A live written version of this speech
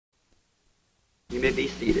may be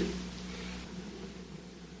seated.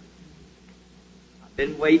 I've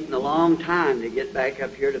been waiting a long time to get back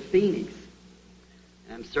up here to Phoenix.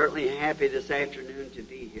 I'm certainly happy this afternoon to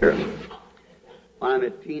be here. When I'm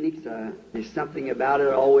at Phoenix, there's something about it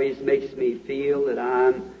that always makes me feel that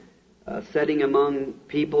I'm sitting among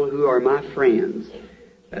people who are my friends,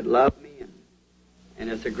 that love me.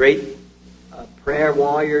 And it's a great prayer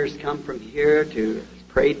warriors come from here to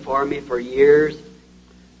prayed for me for years.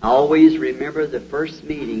 I always remember the first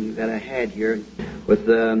meeting that I had here with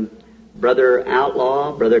Brother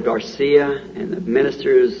Outlaw, Brother Garcia, and the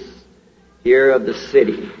ministers here of the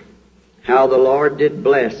city. How the Lord did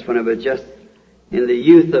bless when I was just in the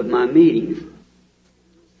youth of my meetings.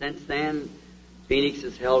 Since then, Phoenix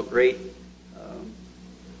has held great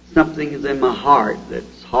something is in my heart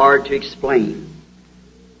that's hard to explain.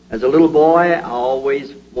 As a little boy, I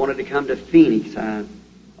always wanted to come to Phoenix. I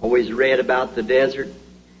always read about the desert.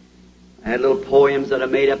 I had little poems that I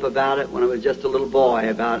made up about it when I was just a little boy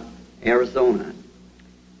about Arizona.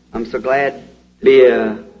 I'm so glad to be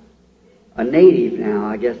a native now.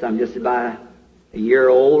 I guess I'm just about a year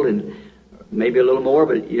old and maybe a little more,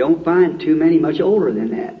 but you don't find too many much older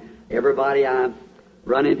than that. Everybody I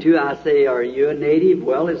run into, I say, "Are you a native?"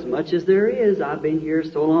 Well, as much as there is. I've been here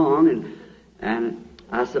so long, and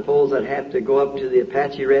I suppose I'd have to go up to the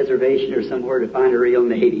Apache reservation or somewhere to find a real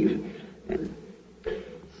native. And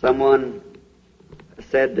someone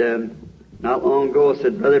said not long ago,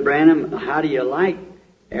 said, "Brother Branham, how do you like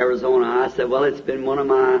Arizona?" I said, "Well, it's been one of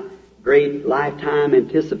my great lifetime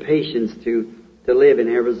anticipations to live in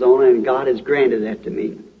Arizona, and God has granted that to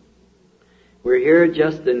me." We're here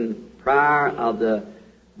just in prior of the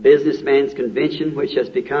Businessman's Convention, which has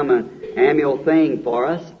become an annual thing for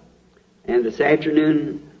us. And this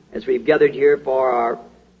afternoon, as we've gathered here for our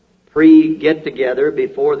pre-get-together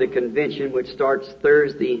before the convention, which starts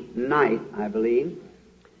Thursday night, I believe,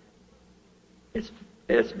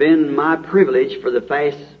 it's been my privilege for the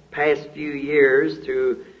past few years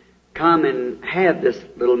to come and have this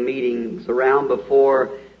little meetings around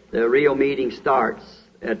before the real meeting starts,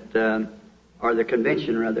 or the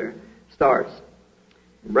convention rather starts.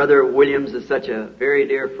 Brother Williams is such a very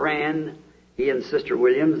dear friend. He and Sister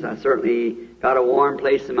Williams, I certainly got a warm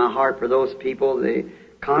place in my heart for those people. They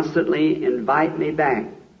constantly invite me back.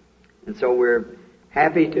 And so we're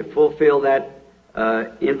happy to fulfill that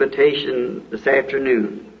invitation this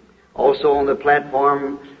afternoon. Also on the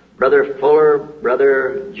platform, Brother Fuller,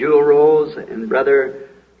 Brother Jewel Rose, and Brother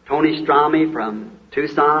Tony Strami from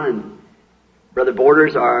Tucson, and Brother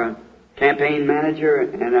Borders, our campaign manager,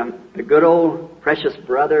 and a good old precious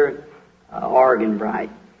brother, Oregon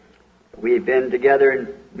Bright. We've been together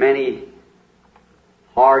in many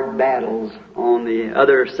hard battles on the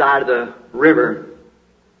other side of the river.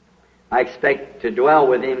 I expect to dwell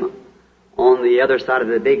with him on the other side of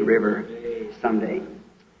the big river someday.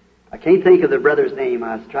 I can't think of the brother's name.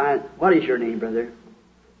 I was trying. What is your name, brother?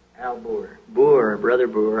 Al Boer. Boer, Brother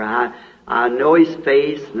Boer. I know his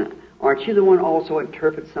face. Aren't you the one also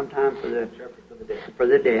interprets sometimes for the deaf? For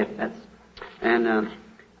the deaf.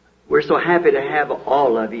 We're so happy to have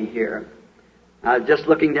all of you here. I was just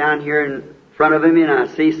looking down here in front of me, and I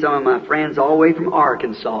see some of my friends all the way from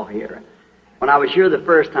Arkansas here. When I was here the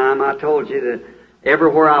first time, I told you that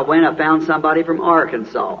everywhere I went, I found somebody from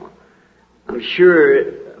Arkansas. I'm sure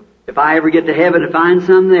if I ever get to heaven, to find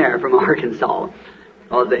some there from Arkansas.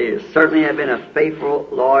 Well, they certainly have been a faithful,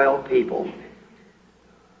 loyal people.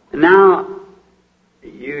 And now,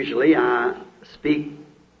 usually I speak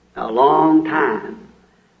a long time,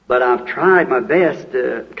 but I've tried my best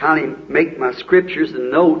to kind of make my scriptures a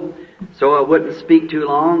note so I wouldn't speak too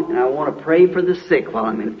long, and I want to pray for the sick while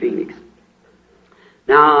I'm in Phoenix.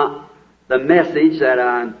 Now, the message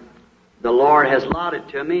that the Lord has allotted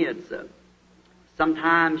to me, it's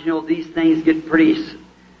sometimes, these things get pretty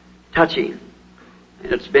touchy.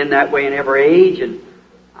 And it's been that way in every age, and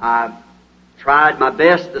I've tried my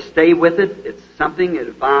best to stay with it. It's something that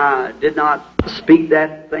if I did not speak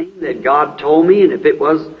that thing that God told me, and if it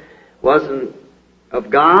wasn't of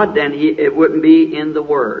God, then it wouldn't be in the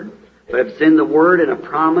Word. But if it's in the Word and a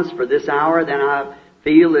promise for this hour, then I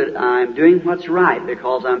feel that I'm doing what's right,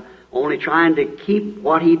 because I'm only trying to keep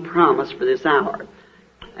what He promised for this hour.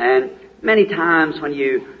 And many times when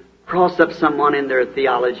you cross up someone in their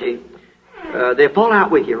theology, they fall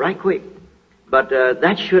out with you right quick. But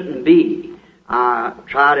that shouldn't be. I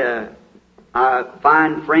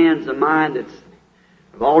find friends of mine that's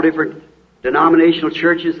of all different denominational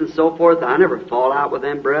churches and so forth. I never fall out with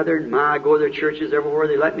them, brethren. I go to their churches everywhere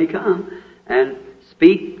they let me come and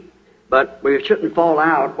speak. But we shouldn't fall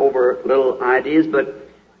out over little ideas. But,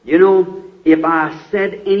 if I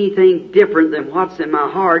said anything different than what's in my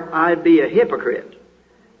heart, I'd be a hypocrite.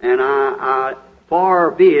 And I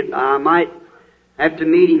far be it, I might have to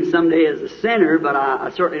meet him someday as a sinner, but I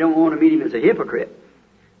certainly don't want to meet him as a hypocrite.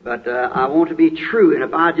 But I want to be true. And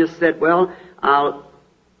if I just said, well, I'll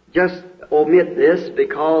just omit this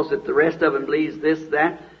because if the rest of them believes this,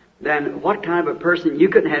 that, then what kind of a person? You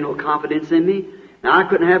couldn't have no confidence in me. Now, I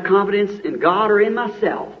couldn't have confidence in God or in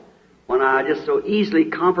myself when I just so easily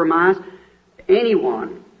compromise.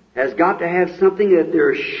 Anyone has got to have something that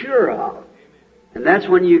they're sure of. And that's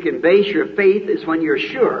when you can base your faith, is when you're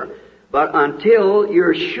sure. But until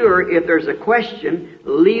you're sure, if there's a question,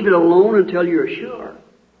 leave it alone until you're sure.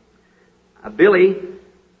 Billy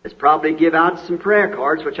has probably give out some prayer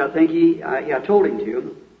cards, which I think I told him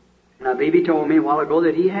to. And I believe he told me a while ago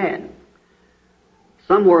that he had.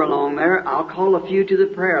 Somewhere along there, I'll call a few to the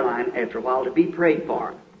prayer line after a while to be prayed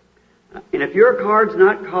for. And if your card's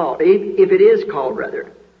not called, if it is called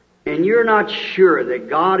rather, and you're not sure that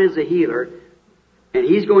God is a healer, and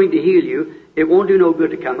He's going to heal you, it won't do no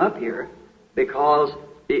good to come up here because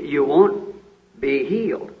you won't be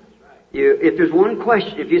healed. If there's one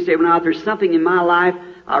question, if you say, well, now, if there's something in my life,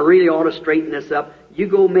 I really ought to straighten this up, you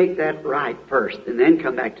go make that right first and then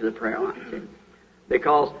come back to the prayer line.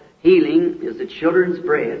 Because healing is the children's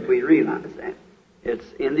bread. We realize that. It's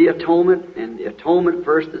in the atonement, and the atonement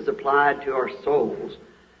first is applied to our souls.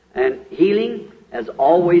 And healing has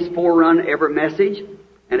always forerun every message,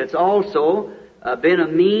 and it's also been a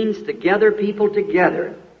means to gather people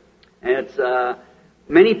together. And it's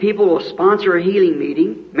many people will sponsor a healing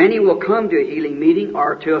meeting. Many will come to a healing meeting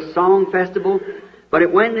or to a song festival.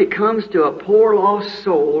 But when it comes to a poor lost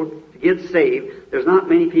soul to get saved, there's not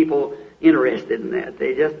many people interested in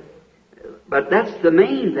that. But that's the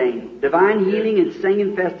main thing. Divine healing and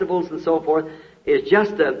singing festivals and so forth is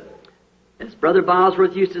just as Brother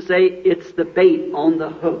Bosworth used to say, it's the bait on the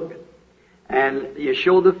hook. And you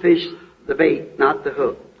show the fish the bait, not the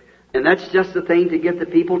hook. And that's just the thing to get the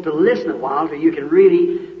people to listen a while so you can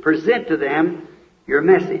really present to them your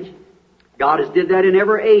message. God has did that in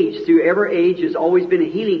every age. Through every age there's always been a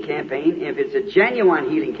healing campaign. If it's a genuine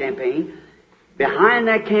healing campaign, behind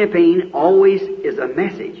that campaign always is a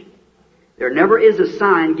message. There never is a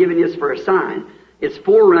sign given us for a sign. It's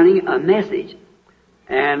forerunning a message.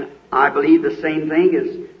 And I believe the same thing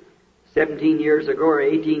as 17 years ago or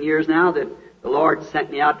 18 years now that the Lord sent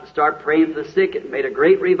me out to start praying for the sick. It made a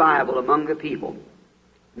great revival among the people.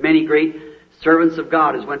 Many great servants of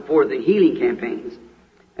God has went forth in healing campaigns.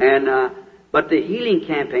 But the healing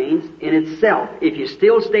campaigns in itself, if you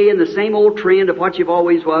still stay in the same old trend of what you've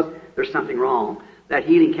always was, there's something wrong. That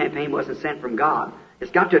healing campaign wasn't sent from God.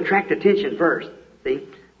 It's got to attract attention first. See?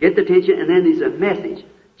 Get the attention, and then there's a message.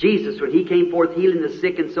 Jesus, when He came forth healing the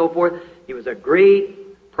sick and so forth, He was a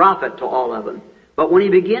great prophet to all of them. But when He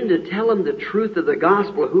began to tell them the truth of the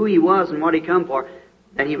gospel, who He was and what He come for,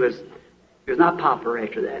 then He was not popular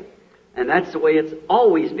after that. And that's the way it's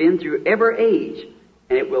always been through every age.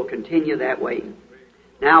 And it will continue that way.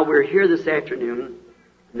 Now, we're here this afternoon,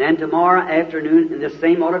 and then tomorrow afternoon in this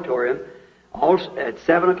same auditorium, also at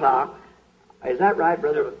 7 o'clock. Is that right,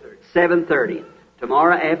 brother? 7:30.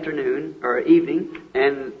 Tomorrow afternoon, or evening,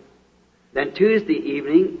 and then Tuesday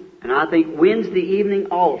evening, and I think Wednesday evening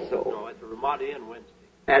also. No, at the Ramada Inn Wednesday.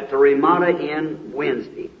 At the Ramada Inn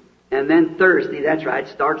Wednesday. And then Thursday, that's right,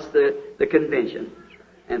 starts the convention.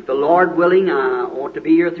 And if the Lord willing, I want to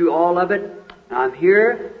be here through all of it. I'm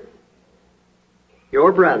here,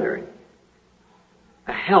 your brother,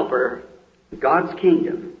 a helper in God's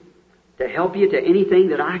kingdom, to help you to anything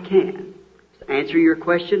that I can. To answer your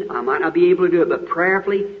question, I might not be able to do it, but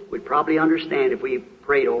prayerfully, we'd probably understand if we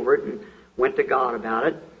prayed over it and went to God about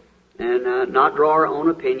it, and not draw our own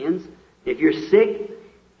opinions. If you're sick,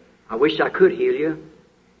 I wish I could heal you,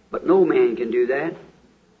 but no man can do that.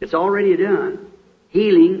 It's already done.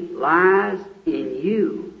 Healing lies in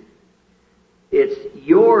you. It's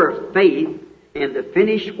your faith in the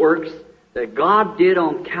finished works that God did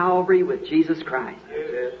on Calvary with Jesus Christ.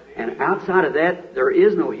 And outside of that, there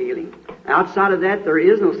is no healing. Outside of that, there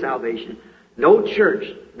is no salvation. No church,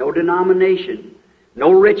 no denomination,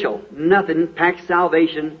 no ritual, nothing packs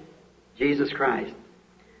salvation, Jesus Christ.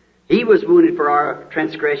 He was wounded for our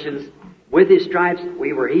transgressions. With His stripes,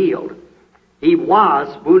 we were healed. He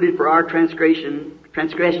was wounded for our transgressions,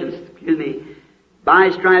 By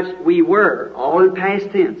His stripes we were, all in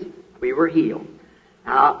past tense, we were healed.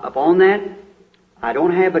 Now, upon that, I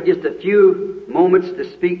don't have but just a few moments to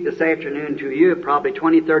speak this afternoon to you, probably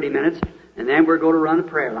 20, 30 minutes, and then we're going to run a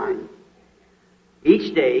prayer line.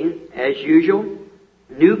 Each day, as usual,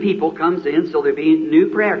 new people comes in, so there'll be new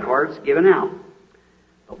prayer cards given out.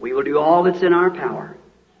 But we will do all that's in our power,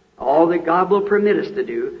 all that God will permit us to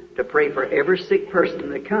do, to pray for every sick person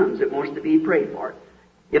that comes that wants to be prayed for.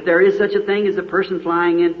 If there is such a thing as a person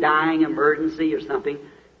flying in, dying, emergency or something,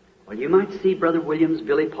 well, you might see Brother Williams,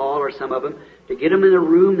 Billy Paul, or some of them, to get them in a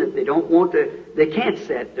room that they don't want to, they can't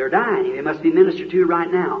sit, they're dying, they must be ministered to right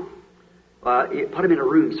now. You put them in a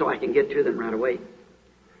room so I can get to them right away.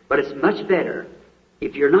 But it's much better,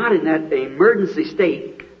 if you're not in that emergency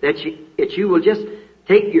state, that you will just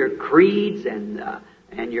take your creeds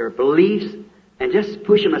and your beliefs and just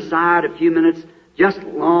push them aside a few minutes, just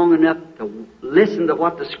long enough to listen to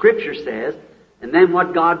what the Scripture says, and then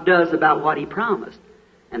what God does about what He promised.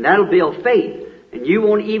 And that'll build faith. And you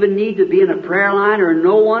won't even need to be in a prayer line or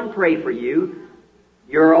no one pray for you.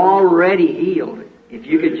 You're already healed if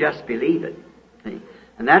you can just believe it. See?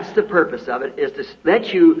 And that's the purpose of it,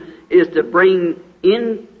 is to bring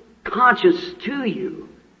in conscience to you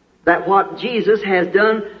that what Jesus has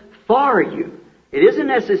done for you. It isn't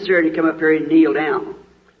necessary to come up here and kneel down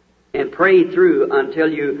and pray through until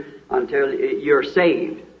you're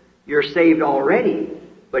saved. You're saved already,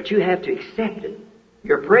 but you have to accept it.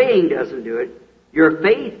 Your praying doesn't do it. Your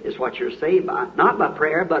faith is what you're saved by. Not by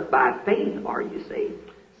prayer, but by faith are you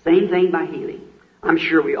saved. Same thing by healing. I'm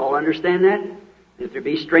sure we all understand that. If there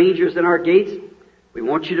be strangers in our gates, we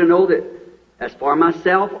want you to know that as for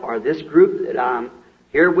myself or this group that I'm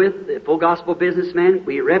here with, the Full Gospel Businessmen,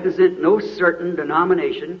 we represent no certain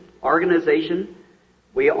denomination, organization.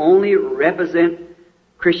 We only represent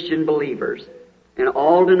Christian believers. In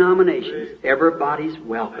all denominations, everybody's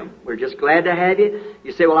welcome. We're just glad to have you.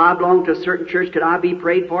 You say, well, I belong to a certain church. Could I be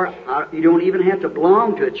prayed for? You don't even have to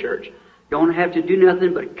belong to a church. You don't have to do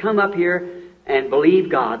nothing but come up here and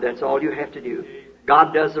believe God. That's all you have to do.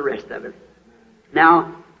 God does the rest of it.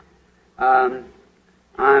 Now,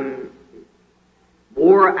 I'm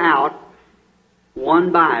wore out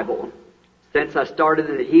one Bible since I started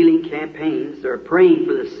in the healing campaigns, or praying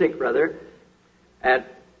for the sick, brother, at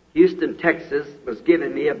Houston, Texas, was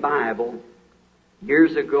giving me a Bible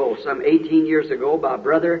years ago, some 18 years ago, by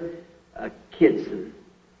Brother Kidson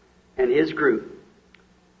and his group.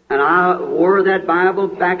 And I wore that Bible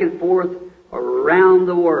back and forth around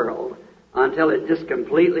the world until it just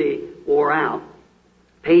completely wore out.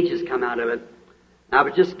 Pages come out of it. I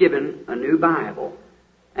was just given a new Bible.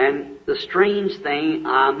 And the strange thing,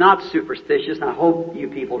 I'm not superstitious, and I hope you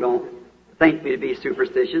people don't think me to be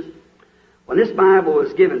superstitious. When this Bible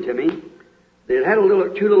was given to me, it had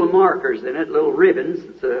two little markers in it, little ribbons.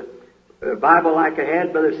 It's a Bible like I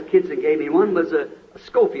had. Brother Kidson gave me one, was a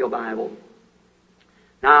Schofield Bible.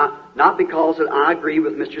 Now, not because that I agree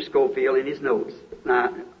with Mr. Schofield in his notes.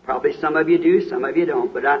 Now, probably some of you do, some of you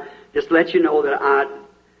don't. But I just let you know that I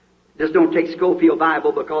just don't take Schofield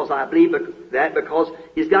Bible because I believe that, because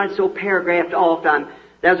he's got it so paragraphed off. That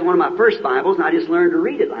was one of my first Bibles, and I just learned to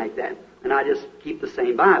read it like that. And I just keep the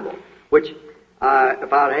same Bible. Which,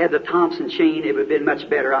 if I'd had the Thompson chain, it would have been much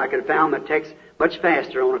better. I could have found my text much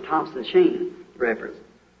faster on a Thompson chain reference.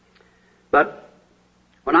 But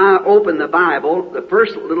when I opened the Bible, the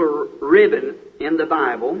first little ribbon in the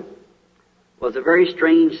Bible was a very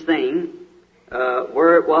strange thing.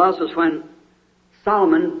 Where it was when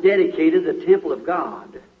Solomon dedicated the temple of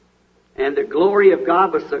God. And the glory of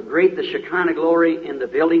God was so great, the Shekinah glory in the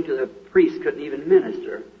building, to the priests couldn't even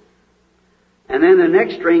minister. And then the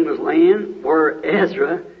next string was laying where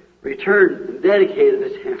Ezra returned and dedicated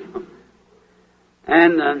the temple.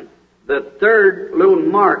 And the third little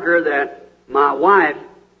marker that my wife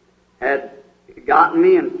had gotten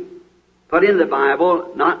me and put in the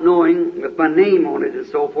Bible, not knowing, with my name on it and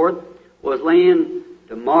so forth, was laying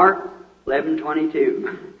to Mark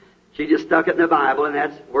 11:22. She just stuck it in the Bible, and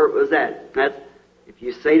that's where it was at. That's, if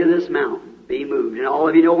you say to this mountain, be moved. And all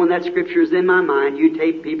of you know when that scripture is in my mind, you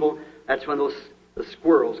take people, that's when the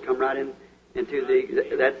squirrels come right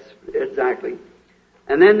into that's exactly.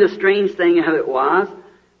 And then the strange thing of it was,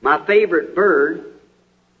 my favorite bird,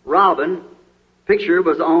 robin, picture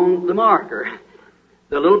was on the marker.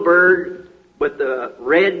 The little bird with the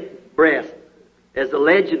red breast. As the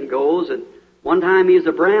legend goes, that one time he was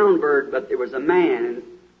a brown bird, but there was a man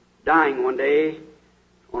dying one day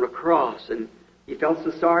on a cross, and he felt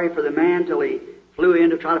so sorry for the man till he flew in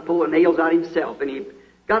to try to pull the nails out himself, and he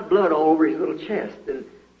got blood all over his little chest. And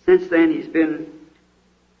since then he's been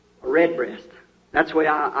a redbreast. That's the way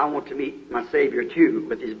I want to meet my Savior too,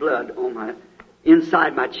 with his blood on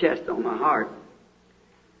inside my chest, on my heart.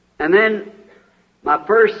 And then my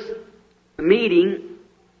first meeting,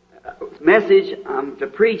 message I'm to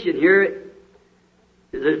preach in here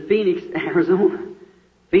is in Phoenix, Arizona.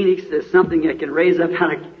 Phoenix is something that can raise up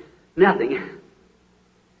out of nothing.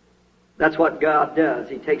 That's what God does.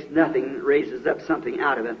 He takes nothing and raises up something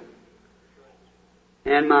out of it.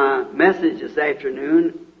 And my message this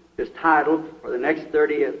afternoon is titled, for the next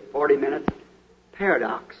 30 or 40 minutes,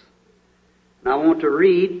 Paradox. And I want to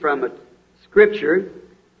read from a scripture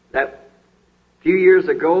that a few years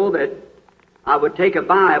ago that I would take a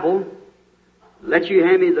Bible, let you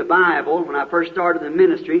hand me the Bible when I first started the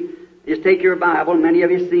ministry. Just take your Bible, and many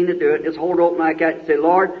of you have seen it do it, just hold it open like that and say,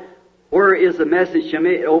 Lord, where is the message to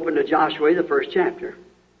me? Open to Joshua, the first chapter.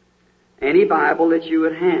 Any Bible that you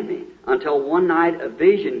would hand me. Until one night a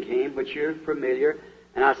vision came, which you're familiar,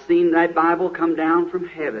 and I seen that Bible come down from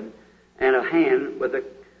heaven, and a hand with a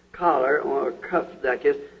collar or a cuff like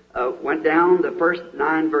this went down the first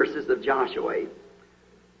 9 verses of Joshua.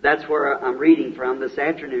 That's where I'm reading from this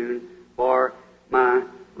afternoon for my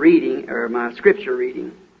reading, or my scripture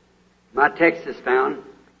reading. My text is found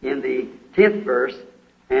in the 10th verse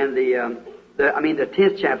and the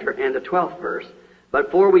 10th chapter and the 12th verse. But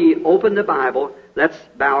before we open the Bible, let's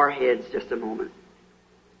bow our heads just a moment.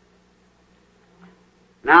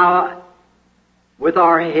 Now, with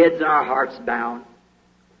our heads and our hearts bowed,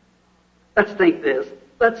 let's think this.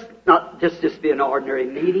 Let's not just be an ordinary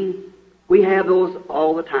meeting. We have those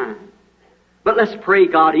all the time. But let's pray,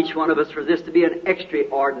 God, each one of us, for this to be an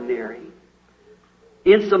extraordinary,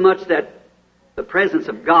 insomuch that the presence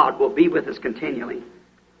of God will be with us continually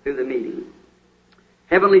through the meeting.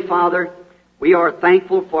 Heavenly Father, we are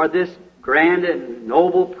thankful for this grand and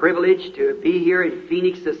noble privilege to be here in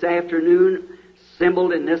Phoenix this afternoon,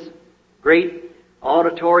 assembled in this great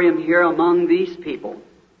auditorium here among these people.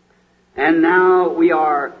 And now we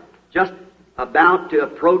are just about to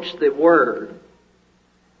approach the Word.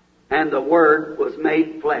 And the Word was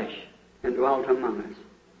made flesh and dwelt among us.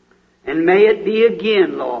 And may it be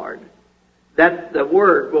again, Lord, that the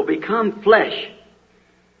Word will become flesh.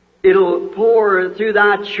 It'll pour through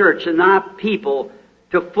Thy church and Thy people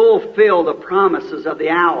to fulfill the promises of the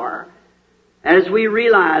hour. As we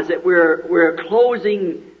realize that we're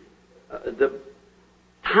closing the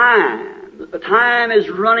time. The time is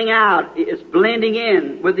running out. It's blending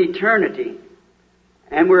in with eternity.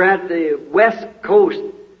 And we're at the west coast.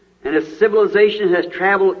 And as civilization has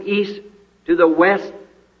traveled east to the west,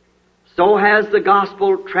 so has the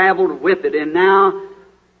gospel traveled with it. And now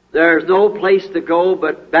there's no place to go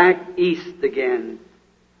but back east again.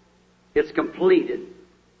 It's completed.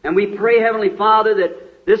 And we pray, Heavenly Father,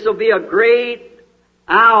 that this will be a great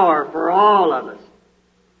hour for all of us.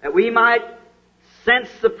 That we might sense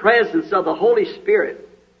the presence of the Holy Spirit,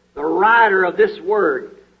 the writer of this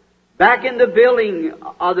Word, back in the building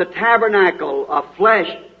of the tabernacle of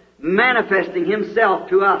flesh, manifesting Himself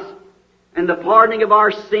to us, and the pardoning of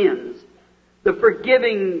our sins, the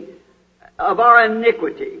forgiving of our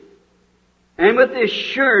iniquity, and with the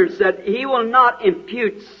assurance that He will not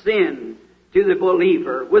impute sin to the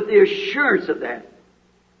believer, with the assurance of that.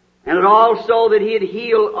 And also that He'd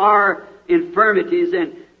heal our infirmities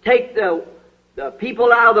and take the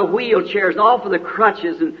people out of the wheelchairs and off of the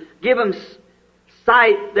crutches and give them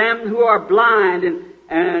sight, them who are blind,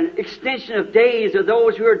 and extension of days of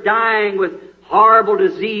those who are dying with horrible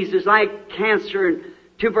diseases like cancer and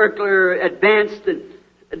tuberculosis, advanced and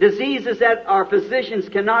diseases that our physicians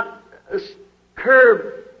cannot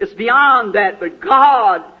curb. It's beyond that. But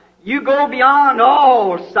God, You go beyond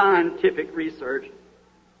all scientific research.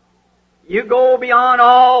 You go beyond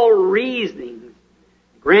all reasoning.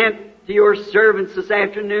 Grant to Your servants this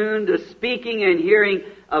afternoon the speaking and hearing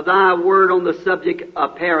of Thy Word on the subject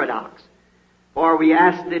of paradox. For we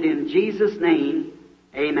ask it in Jesus' name,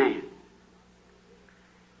 amen.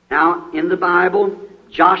 Now, in the Bible,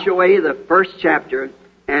 Joshua, the first chapter,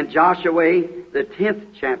 and Joshua, the 10th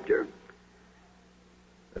chapter.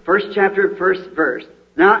 The first chapter, first verse.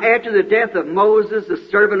 Now, after the death of Moses, the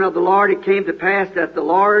servant of the Lord, it came to pass that the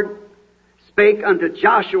Lord spake unto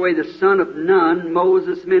Joshua, the son of Nun,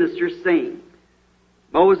 Moses' minister, saying,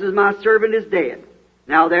 Moses, my servant, is dead.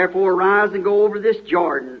 Now therefore arise and go over this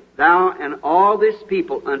Jordan, thou and all this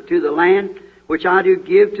people, unto the land which I do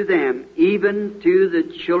give to them, even to the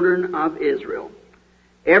children of Israel.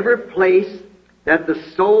 Every place that the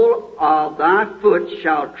sole of thy foot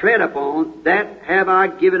shall tread upon, that have I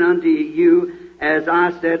given unto you, as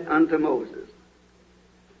I said unto Moses.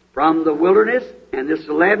 From the wilderness and this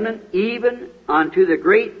Lebanon, even unto the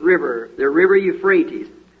great river, the river Euphrates,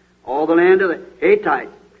 all the land of the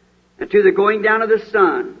Hittites, and to the going down of the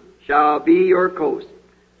sun shall be your coast.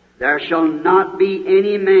 There shall not be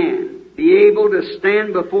any man be able to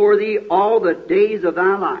stand before thee all the days of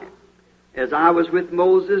thy life. As I was with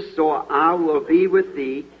Moses, so I will be with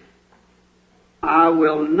thee. I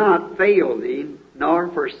will not fail thee, nor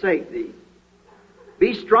forsake thee.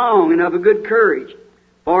 Be strong and of a good courage.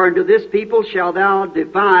 For unto this people shalt thou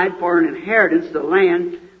divide for an inheritance the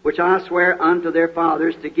land which I swear unto their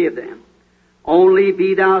fathers to give them. Only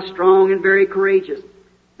be thou strong and very courageous,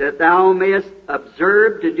 that thou mayest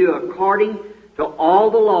observe to do according to all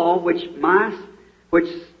the law which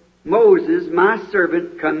Moses my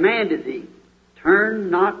servant commanded thee. Turn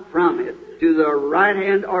not from it to the right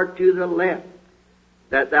hand or to the left,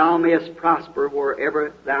 that thou mayest prosper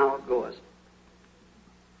wherever thou goest.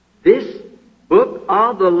 This book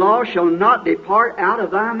of the law shall not depart out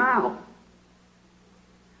of thy mouth,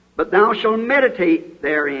 but thou shalt meditate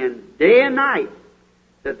therein day and night,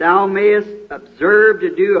 that thou mayest observe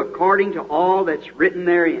to do according to all that's written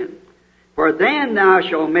therein. For then thou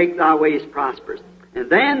shalt make thy ways prosperous, and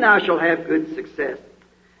then thou shalt have good success.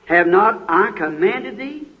 Have not I commanded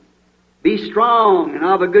thee? Be strong and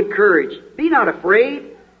of a good courage. Be not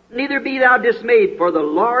afraid, neither be thou dismayed, for the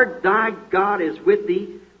Lord thy God is with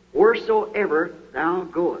thee wheresoever thou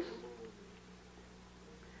goest.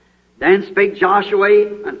 Then spake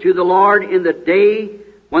Joshua unto the Lord in the day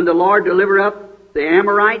when the Lord delivered up the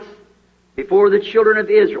Amorites before the children of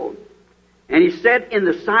Israel. And he said in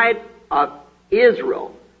the sight of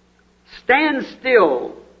Israel, stand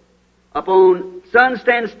still upon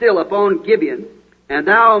Gibeon, and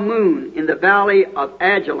thou moon in the valley of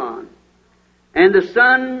Ajalon. And the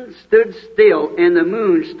sun stood still, and the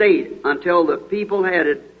moon stayed, until the people had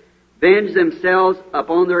avenged themselves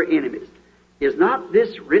upon their enemies. Is not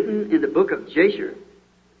this written in the book of Jasher?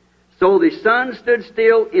 So the sun stood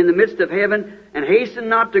still in the midst of heaven, and hastened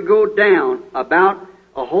not to go down about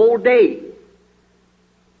a whole day.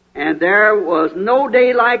 And there was no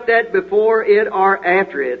day like that before it or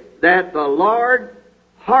after it, that the Lord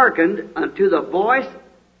hearkened unto the voice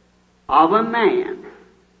of a man.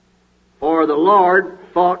 For the Lord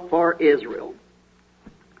fought for Israel.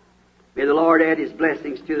 May the Lord add His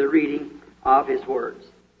blessings to the reading of His words.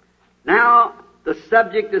 Now, the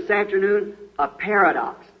subject this afternoon, a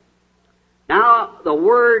paradox. Now, the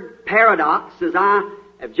word paradox, as I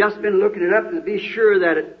have just been looking it up to be sure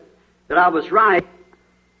that I was right,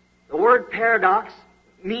 the word paradox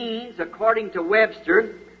means, according to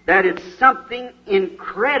Webster, that it's something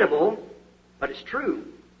incredible, but it's true.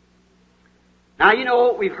 Now, you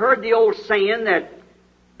know, we've heard the old saying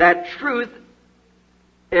that truth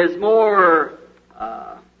is more,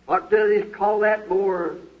 what do they call that,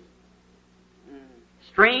 more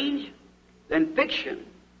strange than fiction.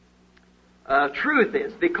 Truth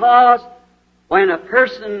is, because when a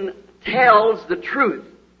person tells the truth,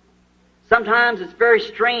 sometimes it's very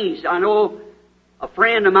strange. I know a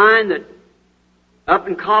friend of mine that up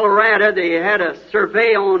in Colorado, they had going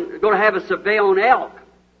to have a survey on elk.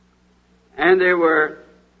 And there were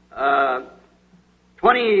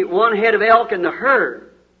 21 head of elk in the herd.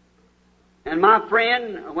 And my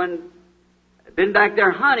friend, had been back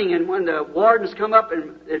there hunting, and when the wardens come up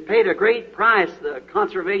and they paid a great price, the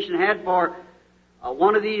conservation had for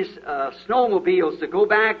one of these snowmobiles to go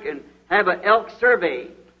back and have an elk survey.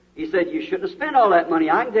 He said, you shouldn't have spent all that money.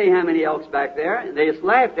 I can tell you how many elks back there. And they just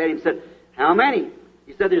laughed at him and said, how many?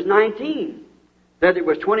 He said, there's 19. Said there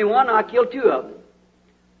was 21, I killed 2 of them.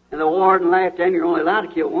 And the warden laughed at him, you're only allowed to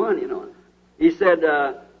kill 1, you know. He said,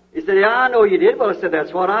 yeah, I know you did. Well, I said,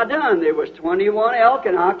 that's what I done. There was 21 elk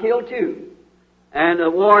and I killed 2. And the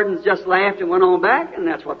wardens just laughed and went on back, and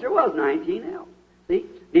that's what there was, 19 elk. See?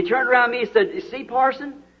 He turned around to me and said, you see,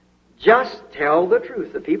 Parson, just tell the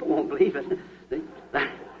truth. The people won't believe it. See?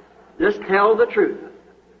 Just tell the truth.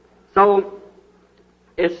 So,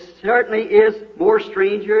 it certainly is more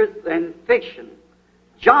stranger than fiction.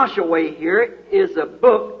 Joshua here is a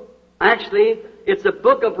book, actually, it's a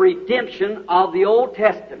book of redemption of the Old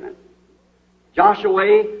Testament.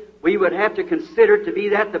 Joshua, we would have to consider to be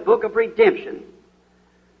that the book of redemption.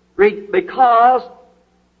 Because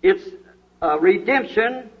it's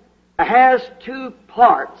redemption has 2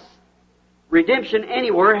 parts. Redemption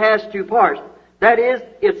anywhere has 2 parts. That is,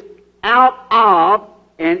 it's out of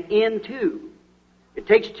and into. It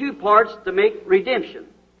takes 2 parts to make redemption.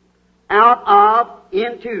 Out of,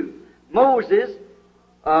 into. Moses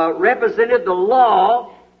represented the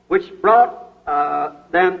law which brought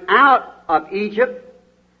them out of Egypt,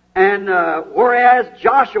 and whereas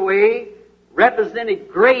Joshua represented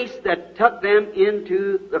grace that took them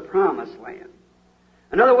into the promised land.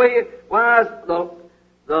 Another way was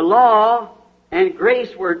the law and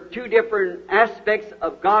grace were 2 different aspects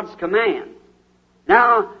of God's command.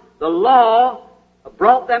 Now, the law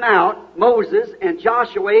brought them out, Moses, and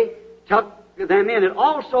Joshua took them in. It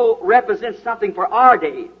also represents something for our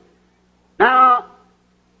day. Now,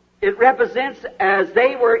 it represents as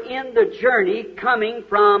they were in the journey coming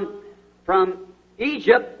from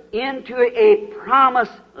Egypt into a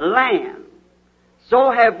promised land,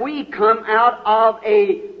 so have we come out of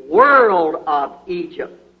a world of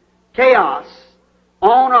Egypt, chaos,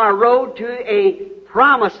 on our road to a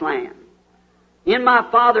promised land. In my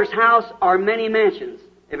Father's house are many mansions.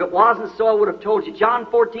 If it wasn't so, I would have told you. John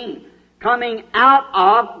 14, coming out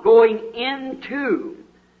of, going into.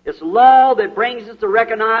 It's law that brings us to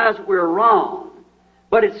recognize we're wrong.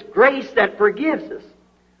 But it's grace that forgives us.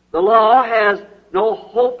 The law has no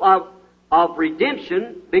hope of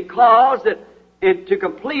redemption because to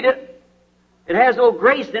complete it, it has no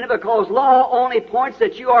grace in it because law only points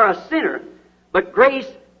that you are a sinner. But grace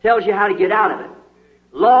tells you how to get out of it.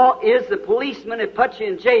 Law is the policeman that puts you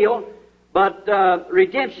in jail, but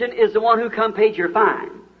redemption is the one who come paid your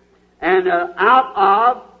fine. And out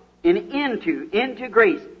of and into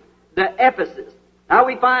grace, the Ephesus. Now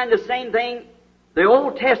we find the same thing. The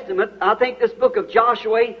Old Testament, I think this book of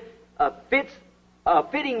Joshua fits a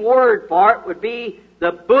fitting word for it would be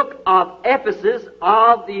the book of Ephesus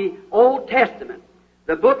of the Old Testament.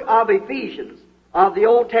 The book of Ephesians of the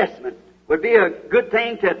Old Testament would be a good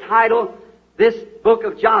thing to title this book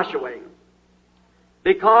of Joshua,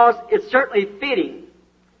 because it's certainly fitting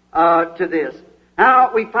to this.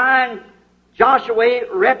 Now we find Joshua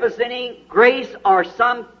representing grace or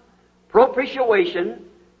some propitiation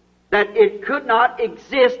that it could not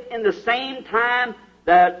exist in the same time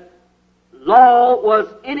that law was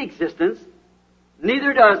in existence.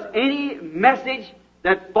 Neither does any message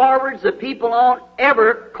that forwards the people on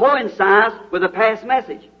ever coincide with a past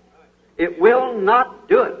message. It will not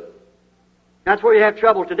do it. That's where you have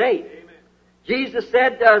trouble today. Amen. Jesus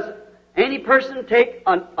said, does any person take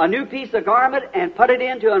a new piece of garment and put it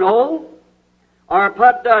into an old? Or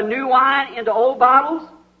put new wine into old bottles?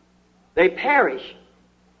 They perish.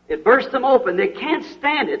 It bursts them open. They can't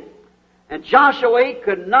stand it. And Joshua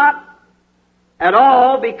could not at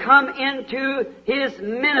all become into his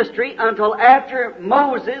ministry until after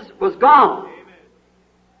Moses was gone. Amen.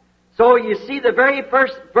 So you see the very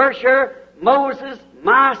first verse here, Moses,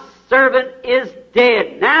 my servant, is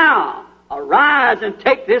dead. Now arise and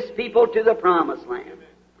take this people to the promised land. Amen.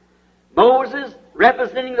 Moses,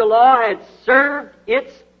 representing the law, had served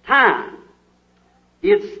its time.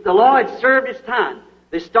 The law had served its time.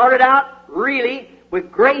 They started out really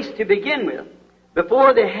with grace to begin with.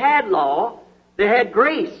 Before they had law, they had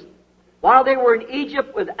grace. While they were in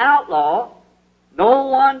Egypt without law, no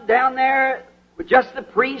one down there, just the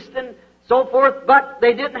priest and so forth, but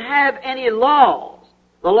they didn't have any laws.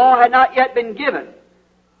 The law had not yet been given.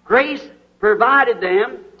 Grace provided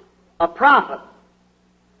them a prophet.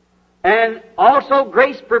 And also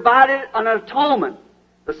grace provided an atonement,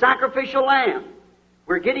 the sacrificial lamb.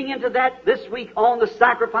 We're getting into that this week on the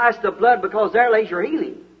sacrifice of blood, because there lays your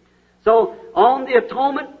healing. So on the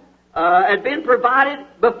atonement had been provided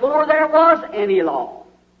before there was any law.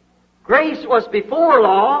 Grace was before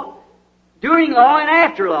law, during law, and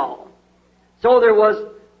after law. So there was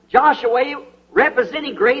Joshua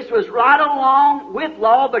representing grace was right along with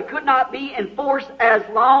law, but could not be enforced as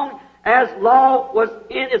long as law was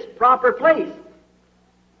in its proper place.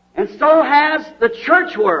 And so has the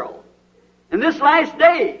church world. In this last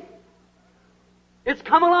day, it's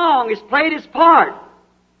come along, it's played its part.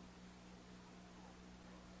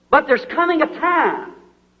 But there's coming a time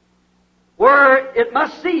where it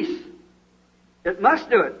must cease. It must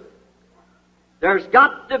do it. There's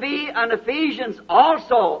got to be an Ephesians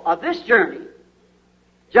also of this journey,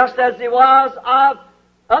 just as there was of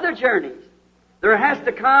other journeys. There has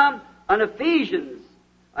to come an Ephesians,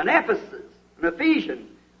 an Ephesus, an Ephesian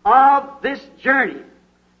of this journey.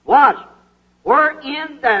 Watch.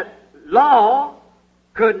 Wherein that law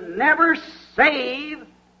could never save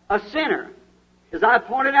a sinner. As I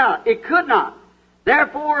pointed out, it could not.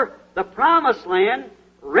 Therefore, the promised land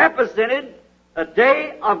represented a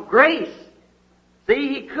day of grace.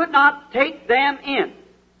 See, he could not take them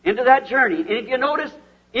into that journey. And if you notice,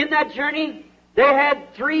 in that journey, they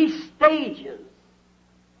had 3 stages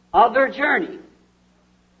of their journey.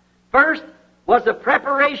 First was the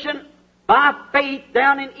preparation by faith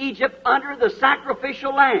down in Egypt under the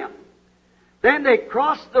sacrificial lamb. Then they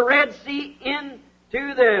crossed the Red Sea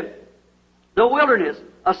into the wilderness,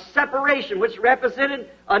 a separation which represented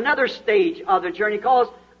another stage of the journey, because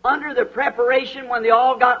under the preparation when they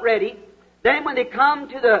all got ready, then when they come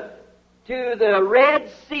to the Red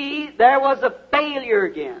Sea, there was a failure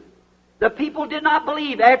again. The people did not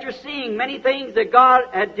believe. After seeing many things that God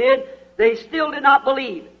had did, they still did not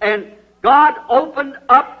believe. And God opened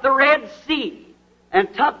up the Red Sea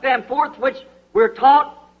and took them forth, which we're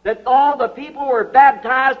taught that all the people were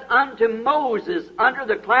baptized unto Moses under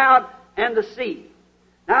the cloud and the sea.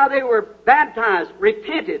 Now they were baptized,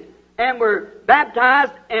 repented, and were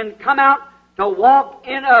baptized and come out to walk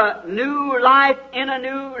in a new life, in a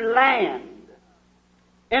new land,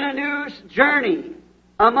 in a new journey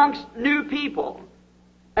amongst new people,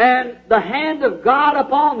 and the hand of God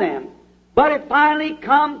upon them. But it finally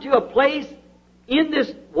come to a place in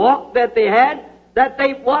this walk that they had that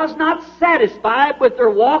they was not satisfied with their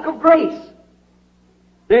walk of grace.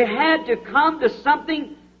 They had to come to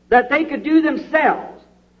something that they could do themselves.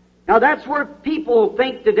 Now that's where people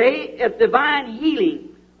think today, if divine healing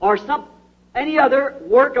or any other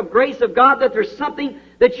work of grace of God, that there's something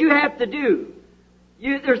that you have to do.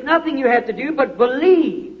 There's nothing you have to do but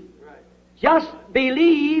believe. Just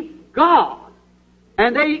believe God.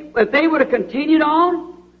 And if they would have continued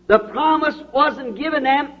on, the promise wasn't given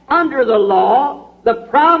them under the law. The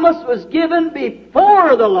promise was given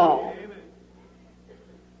before the law.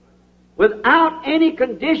 Without any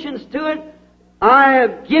conditions to it, I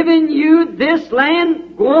have given you this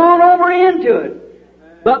land, go on over into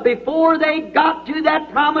it. But before they got to that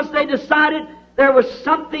promise, they decided there was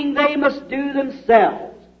something they must do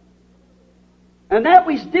themselves. And that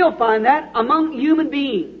we still find that among human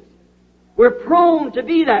beings. We're prone to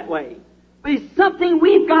be that way. But it's something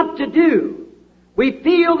we've got to do. We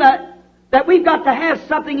feel that we've got to have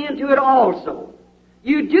something into it also.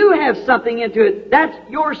 You do have something into it. That's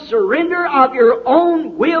your surrender of your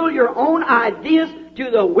own will, your own ideas to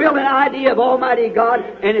the will and idea of Almighty God,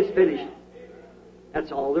 and it's finished.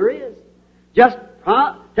 That's all there is. Just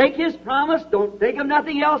take His promise, don't think of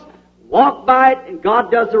nothing else, walk by it, and God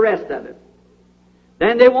does the rest of it.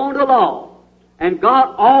 Then they want a law. And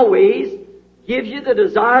God always gives you the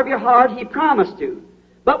desire of your heart He promised to.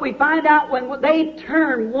 But we find out when they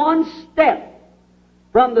turn one step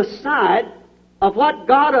from the side of what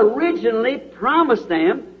God originally promised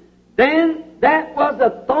them, then that was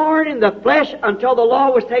a thorn in the flesh until the law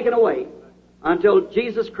was taken away. Until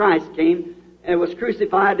Jesus Christ came and was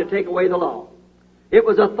crucified to take away the law. It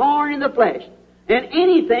was a thorn in the flesh. And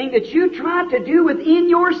anything that you try to do within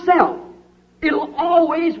yourself, it'll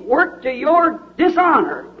always work to your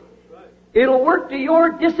dishonor. It'll work to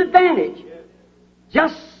your disadvantage.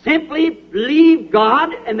 Just simply believe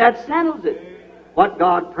God, and that settles it. What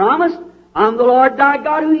God promised, I'm the Lord thy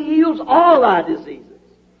God who heals all thy diseases.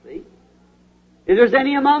 See? If there's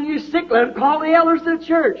any among you sick, let him call the elders of the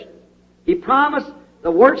church. He promised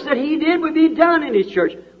the works that He did would be done in His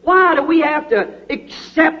church. Why do we have to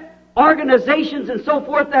accept organizations and so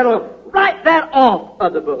forth that'll write that off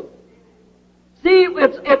of the book? See,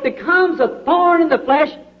 it becomes a thorn in the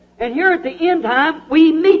flesh, and here at the end time,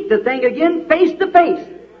 we meet the thing again face to face.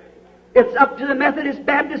 It's up to the Methodist,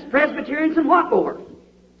 Baptist, Presbyterians, and what more.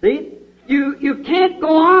 See? You can't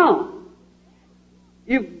go on.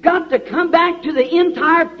 You've got to come back to the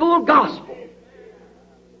entire full gospel.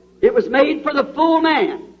 It was made for the full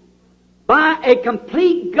man by a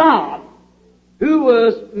complete God who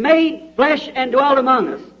was made flesh and dwelt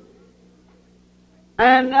among us.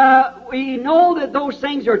 And we know that those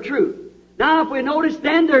things are true. Now, if we notice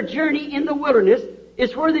then their journey in the wilderness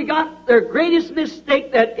is where they got their greatest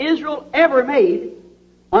mistake that Israel ever made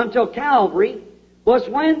until Calvary, was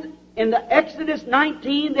when in the Exodus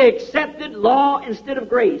 19 they accepted law instead of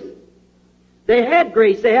grace. They had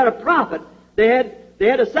grace. They had a prophet. They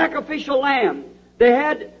had a sacrificial lamb. They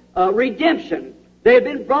had redemption. They had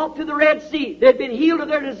been brought to the Red Sea. They had been healed of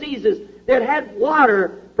their diseases. They had had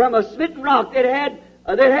water from a smitten rock. They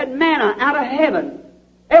had manna out of heaven.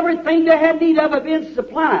 Everything they had need of had been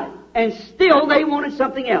supplied. And still they wanted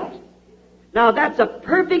something else. Now that's a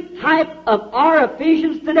perfect type of our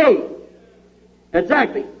Ephesians today.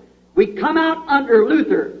 Exactly. We come out under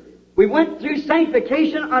Luther. We went through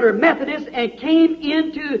sanctification under Methodist and came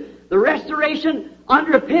into the restoration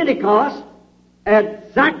under Pentecost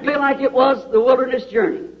exactly like it was the wilderness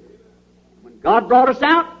journey. When God brought us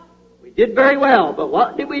out, we did very well. But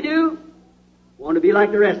what did we do? We want to be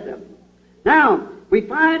like the rest of them. Now, we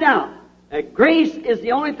find out that grace is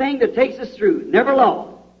the only thing that takes us through, never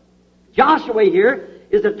law. Joshua here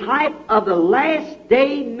is a type of the last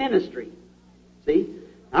day ministry. See?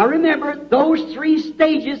 Now remember, those three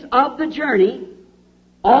stages of the journey,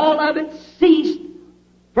 all of it ceased.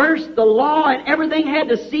 First, the law and everything had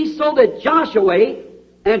to cease so that Joshua,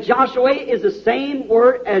 and Joshua is the same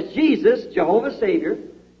word as Jesus, Jehovah Savior,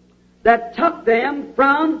 that took them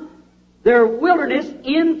from their wilderness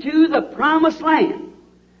into the promised land.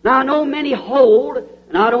 Now I know many hold,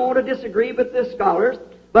 and I don't want to disagree with the scholars,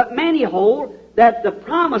 but many hold that the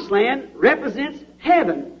promised land represents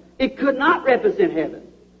heaven. It could not represent heaven.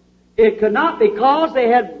 It could not, because they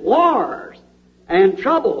had wars and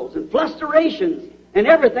troubles and frustrations and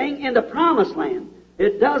everything in the promised land.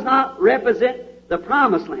 It does not represent the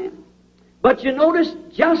promised land. But you notice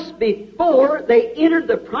just before they entered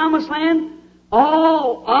the promised land,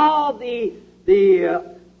 all the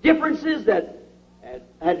differences that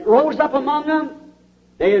had rose up among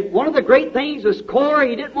them. One of the great things was Korah.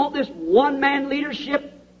 He didn't want this one-man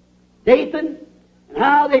leadership. Dathan, and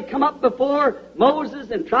how they'd come up before Moses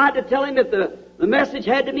and tried to tell him that the message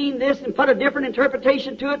had to mean this and put a different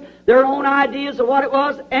interpretation to it, their own ideas of what it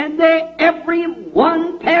was, and every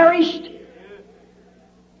one perished.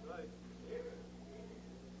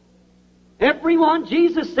 Everyone.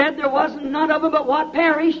 Jesus said there wasn't none of them but what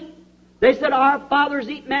perished. They said, our fathers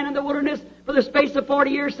eat manna in the wilderness for the space of 40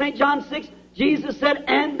 years, St. John 6. Jesus said,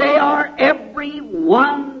 and they are every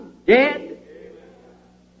one dead.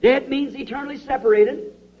 Dead means eternally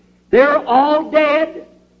separated. They're all dead.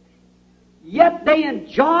 Yet they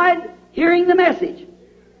enjoyed hearing the message.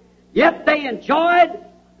 Yet they enjoyed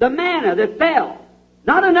the manna that fell.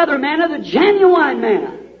 Not another manna, the genuine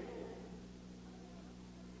manna.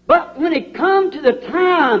 But when it come to the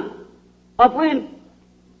time of when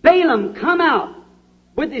Balaam come out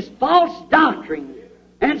with his false doctrine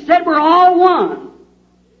and said we're all one,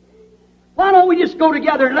 why don't we just go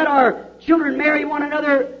together and let our children marry one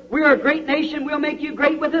another? We're a great nation. We'll make you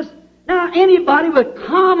great with us. Now, anybody with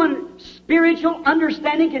common spiritual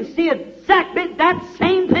understanding can see exactly that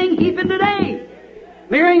same thing heaping today.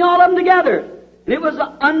 Marrying all of them together. And it was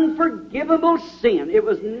an unforgivable sin. It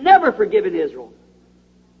was never forgiven Israel.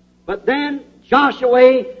 But then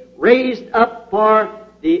Joshua raised up for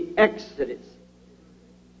the Exodus.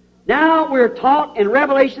 Now we're taught in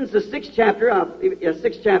Revelations, the 6th chapter,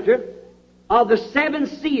 of the 7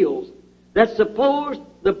 seals that supposed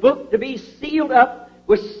the book to be sealed up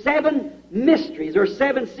with 7 mysteries or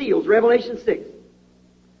 7 seals, Revelation 6.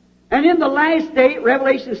 And in the last day,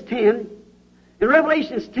 Revelations 10, in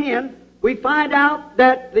Revelations 10, we find out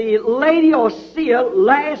that the Laodicea,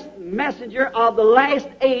 last messenger of the last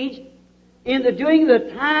age, in the doing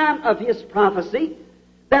the time of his prophecy,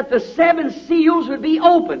 that the 7 seals would be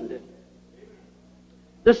opened.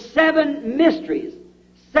 The 7 mysteries,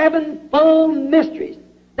 7-fold mysteries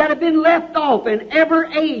that have been left off in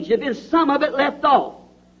every age. There have been some of it left off.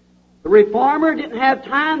 The Reformer didn't have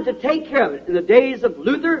time to take care of it. In the days of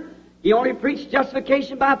Luther, he only preached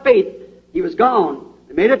justification by faith. He was gone.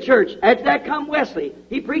 They made a church. After that come Wesley.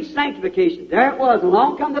 He preached sanctification. There it was.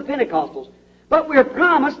 Along come the Pentecostals. But we're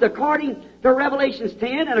promised, according to Revelations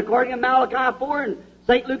 10 and according to Malachi 4 and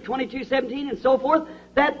St. Luke 22:17 and so forth,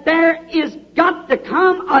 that there is got to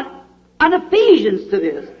come an Ephesians to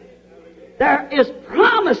this. There is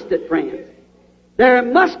promised it, friends. There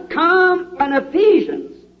must come an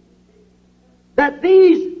Ephesians. That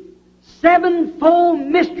these 7-fold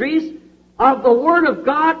mysteries of the Word of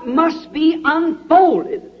God must be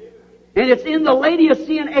unfolded. And it's in the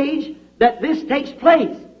Laodicean age that this takes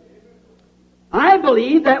place. I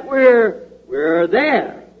believe that we're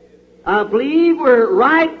there. I believe we're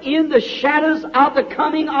right in the shadows of the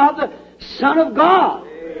coming of the Son of God.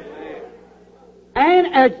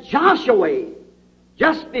 And as Joshua,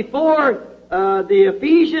 just before the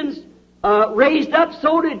Ephesians raised up,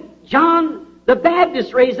 so did John the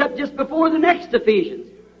Baptist raise up just before the next Ephesians.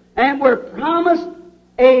 And we're promised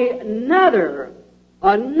another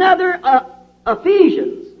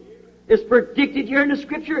Ephesians is predicted here in the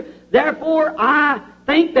Scripture. Therefore, I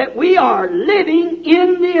think that we are living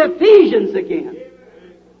in the Ephesians again.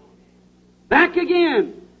 Back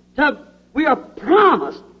again. We are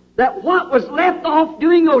promised that what was left off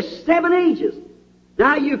during those 7 ages.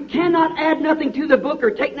 Now, you cannot add nothing to the book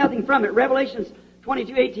or take nothing from it. Revelations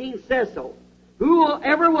 22:18 says so.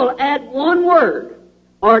 Whoever will add one word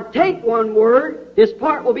or take one word, his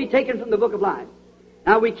part will be taken from the book of life.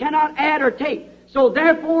 Now, we cannot add or take. So,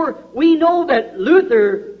 therefore, we know that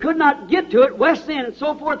Luther could not get to it, Wesley and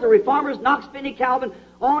so forth, the Reformers, Knox, Finney, Calvin,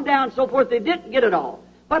 on down and so forth, they didn't get it all.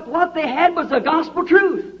 But what they had was the gospel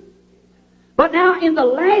truth. But now, in the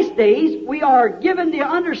last days, we are given the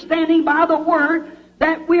understanding by the Word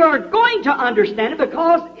that we are going to understand it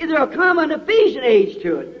because there will come an Ephesian age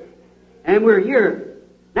to it. And we're here.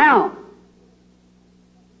 Now,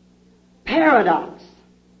 paradox.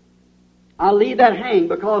 I'll leave that hang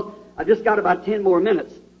because I just got about 10 more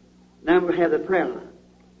minutes. Then we'll have the prayer line.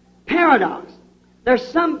 Paradox. There's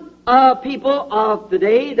some people of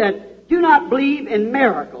today that do not believe in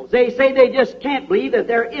miracles. They say they just can't believe that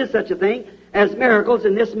there is such a thing as miracles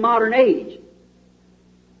in this modern age.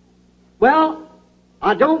 Well,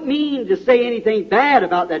 I don't mean to say anything bad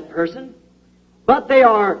about that person, but they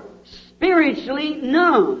are spiritually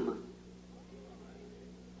numb.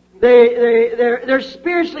 They're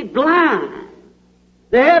spiritually blind.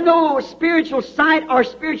 They have no spiritual sight or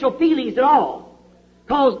spiritual feelings at all.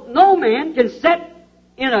 Because no man can sit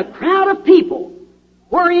in a crowd of people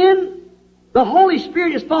wherein the Holy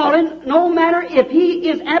Spirit is fallen, no matter if he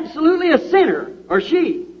is absolutely a sinner or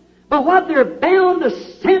she. But what they're bound to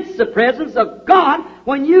sense the presence of God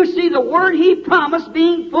when you see the word He promised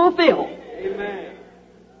being fulfilled. Amen.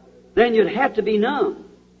 Then you'd have to be numb.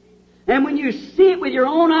 And when you see it with your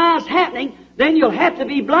own eyes happening, then you'll have to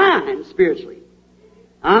be blind spiritually.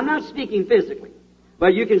 I'm not speaking physically,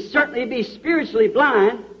 but you can certainly be spiritually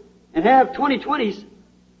blind and have 20/20's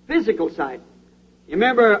physical sight. You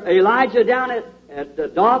remember Elijah down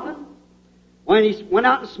at Dothan? When he went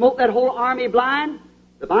out and smote that whole army blind?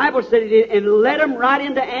 The Bible said he did, and led them right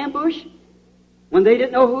into ambush when they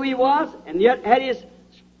didn't know who he was, and yet had his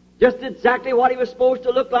just exactly what he was supposed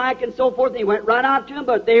to look like and so forth, and he went right out to them,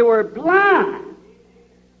 but they were blind.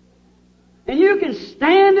 And you can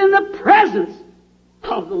stand in the presence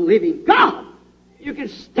of the living God. You can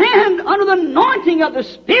stand under the anointing of the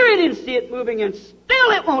Spirit and see it moving, and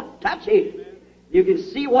still it won't touch you. You can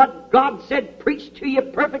see what God said preached to you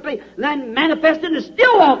perfectly, and then manifest it and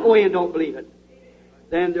still walk away and don't believe it.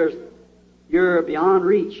 Then you're beyond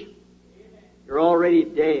reach. You're already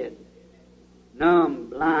dead, numb,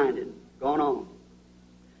 blinded, gone on.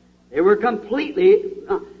 They were completely,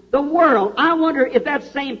 the world, I wonder if that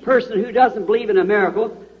same person who doesn't believe in a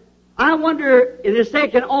miracle, I wonder if they say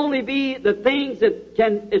it can only be the things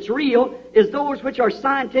it's real, is those which are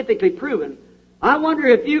scientifically proven. I wonder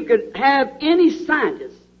if you could have any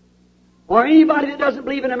scientist or anybody that doesn't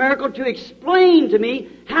believe in a miracle to explain to me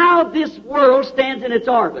how this world stands in its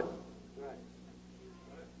orbit.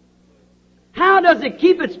 How does it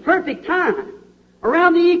keep its perfect time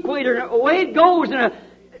around the equator, away it goes,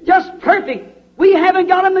 just perfect. We haven't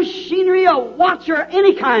got a machinery, a watch, or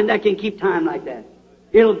any kind that can keep time like that.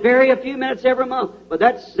 It'll vary a few minutes every month, but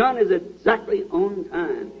that sun is exactly on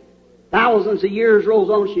time. Thousands of years rolls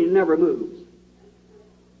on, she never moves.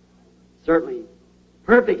 Certainly,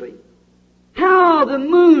 perfectly. How the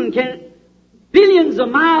moon can, billions of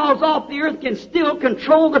miles off the earth, can still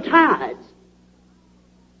control the tides.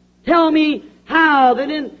 Tell me how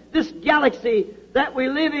that in this galaxy that we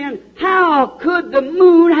live in, how could the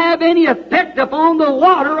moon have any effect upon the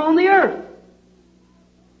water on the earth?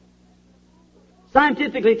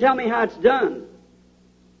 Scientifically, tell me how it's done.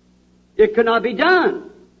 It could not be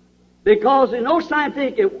done, because there's no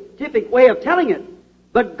scientific way of telling it.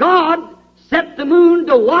 But God set the moon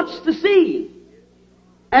to watch the sea.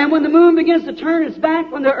 And when the moon begins to turn its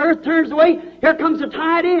back, when the earth turns away, here comes the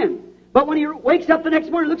tide in. But when he wakes up the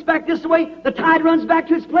next morning and looks back this way, the tide runs back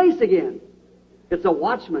to its place again. It's a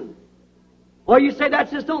watchman. Or you say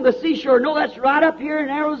that's just on the seashore. No, that's right up here in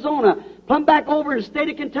Arizona. Plumb back over in the state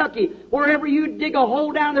of Kentucky. Wherever you dig a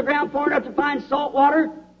hole down in the ground far enough to find salt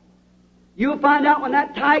water, you'll find out when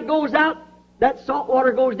that tide goes out, that salt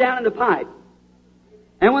water goes down in the pipe.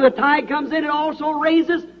 And when the tide comes in, it also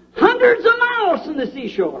raises hundreds of miles from the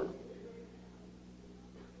seashore.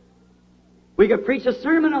 We could preach a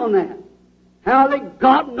sermon on that. How that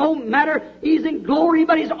God, no matter He's in glory,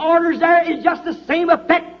 but His orders there is just the same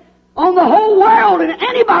effect on the whole world and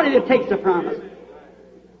anybody that takes the promise.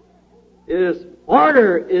 His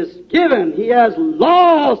order is given. He has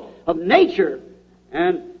laws of nature,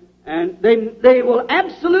 and they will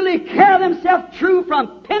absolutely carry themselves true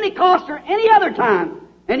from Pentecost or any other time.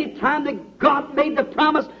 Any time that God made the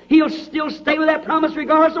promise, He'll still stay with that promise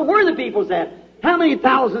regardless of where the people's at. How many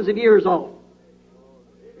thousands of years off?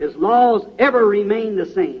 His laws ever remain the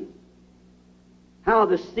same. How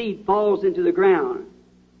the seed falls into the ground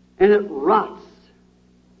and it rots,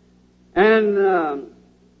 and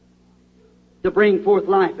to bring forth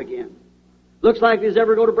life again. Looks like if it's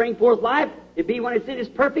ever going to bring forth life, it'd be when it's in its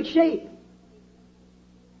perfect shape.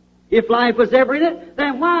 If life was ever in it,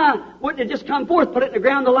 then why wouldn't it just come forth, put it in the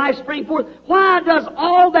ground, the life spring forth? Why does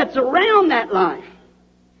all that's around that life,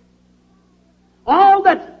 all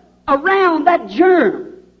that's around that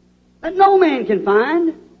germ, that no man can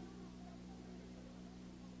find,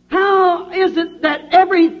 how is it that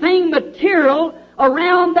everything material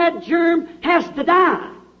around that germ has to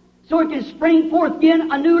die so it can spring forth again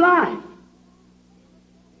a new life?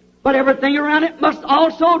 But everything around it must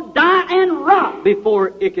also die and rot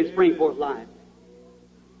before it can spring forth life.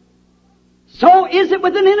 So is it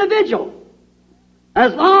with an individual.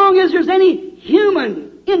 As long as there's any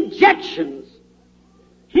human injections,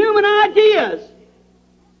 human ideas,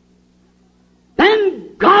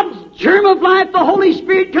 then God's germ of life, the Holy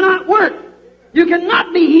Spirit, cannot work. You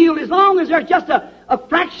cannot be healed as long as there's just a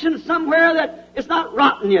fraction somewhere that it's not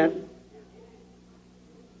rotten yet.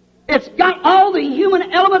 It's got all the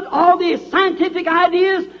human element, all the scientific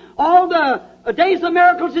ideas, all the days of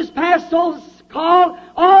miracles is past, so called.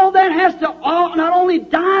 All that has to not only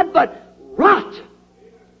die, but rot.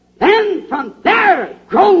 Then from there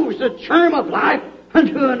grows the germ of life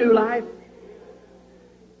unto a new life.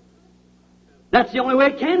 That's the only way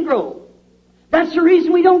it can grow. That's the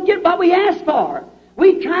reason we don't get what we ask for.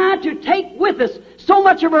 We try to take with us so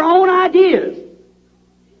much of our own ideas.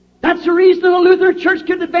 That's the reason the Lutheran Church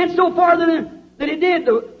could advance so far than it did,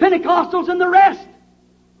 the Pentecostals and the rest.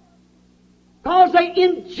 Because they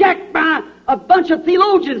inject by a bunch of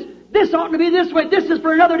theologians, this ought to be this way, this is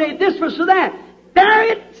for another day, this was for that. There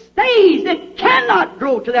it stays. It cannot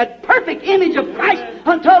grow to that perfect image of Christ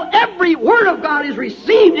until every Word of God is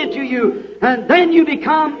received into you, and then you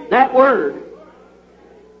become that Word.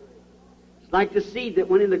 It's like the seed that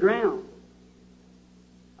went in the ground.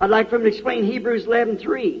 I'd like for him to explain Hebrews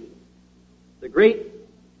 11:3.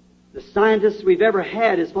 The scientist we've ever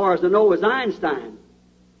had as far as I know was Einstein.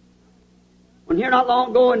 When here not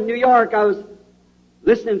long ago in New York, I was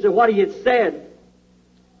listening to what he had said.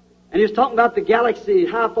 And he was talking about the galaxy,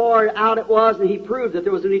 how far out it was, and he proved that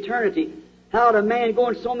there was an eternity. How a man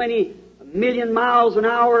going so many million miles an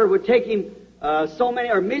hour would take him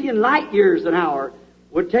or million light years an hour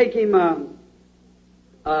would take him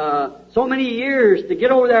so many years to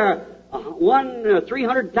get over there.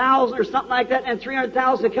 300,000 or something like that, and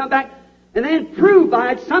 300,000 to come back, and then prove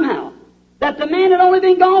by it somehow that the man had only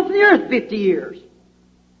been gone from the earth 50 years.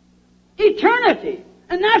 Eternity.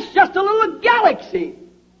 And that's just a little galaxy.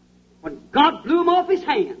 When God blew him off his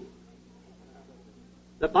hand.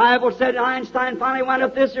 The Bible said, Einstein finally wound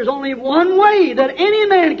up this, there's only one way that any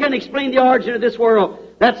man can explain the origin of this world.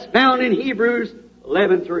 That's found in Hebrews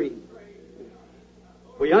 11:3.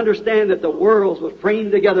 We understand that the worlds were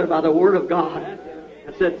framed together by the Word of God.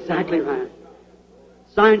 That's exactly right.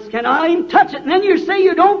 Science cannot even touch it. And then you say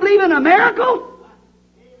you don't believe in a miracle?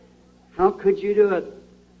 How could you do it?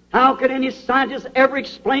 How could any scientist ever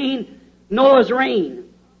explain Noah's rain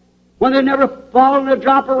when there never fallen a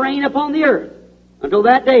drop of rain upon the earth until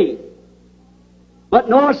that day? But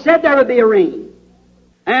Noah said there would be a rain.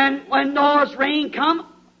 And when Noah's rain come,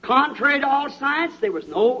 contrary to all science, there was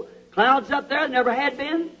no clouds up there, never had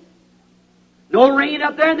been. No rain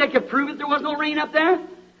up there, and they could prove it there was no rain up there.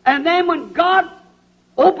 And then when God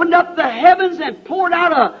opened up the heavens and poured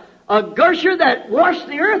out a gusher that washed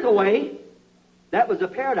the earth away, that was a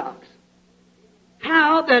paradox.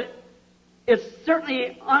 How that it's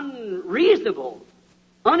certainly unreasonable,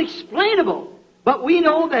 unexplainable, but we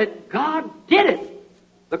know that God did it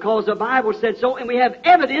because the Bible said so, and we have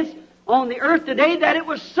evidence on the earth today that it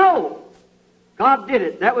was so. God did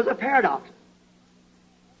it. That was a paradox.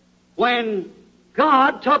 When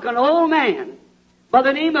God took an old man by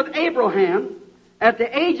the name of Abraham at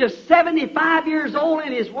the age of 75 years old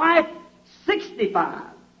and his wife 65.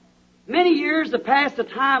 Many years have passed the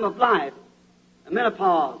time of life, a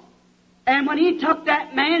menopause. And when he took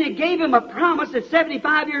that man and gave him a promise at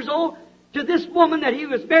 75 years old to this woman that he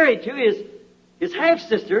was married to, his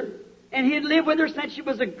half-sister, and he had lived with her since she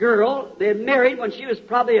was a girl. They had married when she was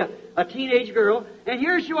probably a teenage girl. And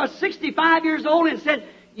here she was 65 years old and said,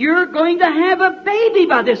 you're going to have a baby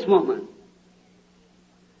by this woman.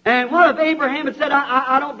 And what if Abraham had said,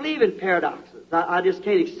 I don't believe in paradoxes. I just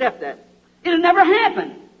can't accept that. It'll never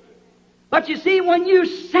happen. But you see, when you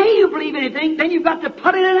say you believe anything, then you've got to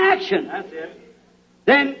put it in action. That's it.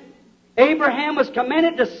 Then Abraham was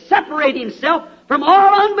commanded to separate himself from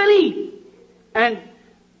all unbelief and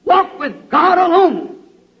walk with God alone.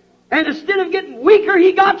 And instead of getting weaker,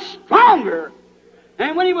 he got stronger.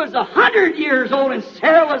 And when he was 100 years old and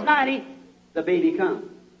Sarah was 90, the baby come.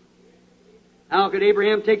 How could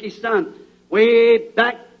Abraham take his son way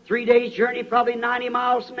back 3 days' journey, probably 90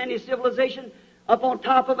 miles from any civilization, up on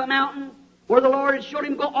top of a mountain where the Lord had showed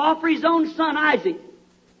him go offer his own son Isaac.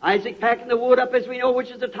 Isaac packing the wood up, as we know,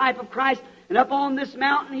 which is the type of Christ. And up on this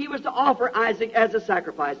mountain he was to offer Isaac as a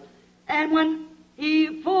sacrifice. And when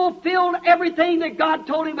he fulfilled everything that God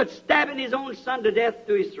told him, but stabbing his own son to death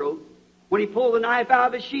through his throat, when he pulled the knife out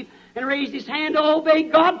of his sheath and raised his hand to obey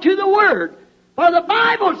God to the Word. For the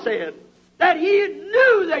Bible said that he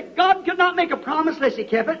knew that God could not make a promise unless he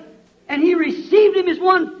kept it, and he received him as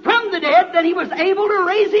one from the dead, that he was able to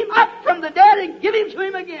raise him up from the dead and give him to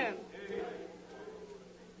him again.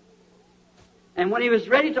 And when he was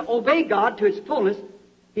ready to obey God to its fullness,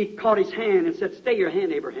 he caught his hand and said, "Stay your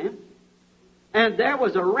hand, Abraham." And there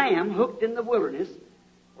was a ram hooked in the wilderness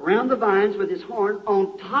around the vines with his horn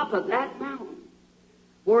on top of that mountain,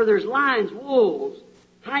 where there's lions, wolves,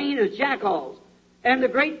 hyenas, jackals, and the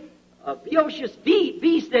great ferocious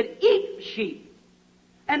beasts that eat sheep.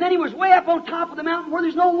 and then he was way up on top of the mountain where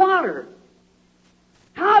there's no water.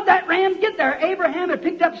 How'd that ram get there? Abraham had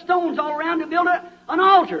picked up stones all around to build an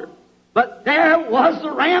altar. But there was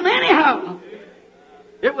the ram anyhow.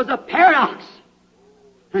 It was a paradox.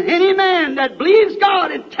 And any man that believes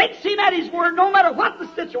God and takes Him at His word, no matter what the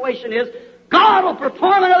situation is, God will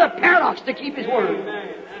perform another paradox to keep His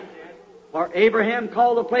word. For Abraham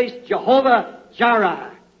called the place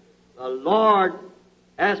Jehovah-Jireh. The Lord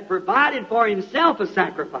has provided for Himself a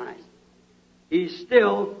sacrifice. He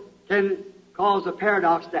still can cause a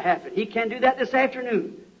paradox to happen. He can do that this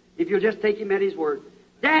afternoon if you'll just take Him at His word.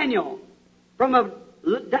 Daniel, from a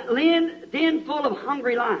den full of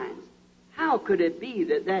hungry lions. How could it be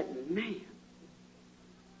that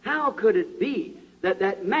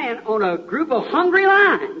that man on a group of hungry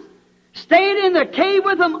lions stayed in the cave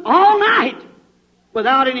with them all night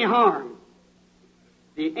without any harm?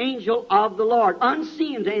 The angel of the Lord,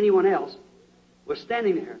 unseen to anyone else, was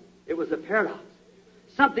standing there. It was a paradox.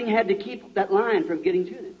 Something had to keep that lion from getting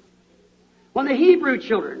to them. When the Hebrew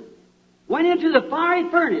children went into the fiery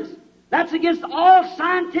furnace, that's against all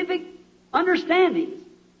scientific understandings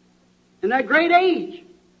in that great age.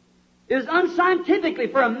 It was unscientifically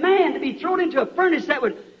for a man to be thrown into a furnace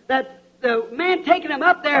that the man taking him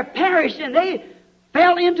up there perished, and they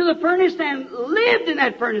fell into the furnace and lived in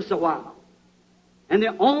that furnace a while. And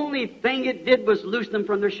the only thing it did was loosen them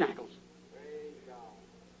from their shackles.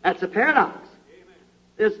 That's a paradox.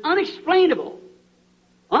 It's unexplainable,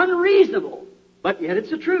 unreasonable, but yet it's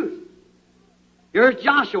the truth. Here's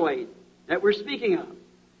Joshua that we're speaking of.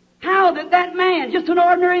 How did that man, just an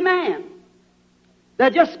ordinary man,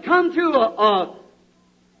 that just come through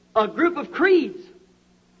a group of creeds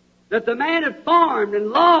that the man had formed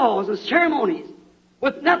and laws and ceremonies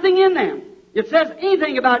with nothing in them. It says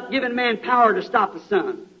anything about giving man power to stop the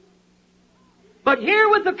sun. But here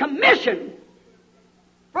with the commission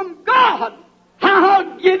from God,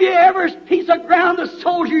 I'll give you every piece of ground the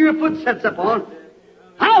soles of your foot sets upon.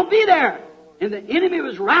 I'll be there. And the enemy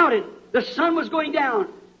was routed. The sun was going down.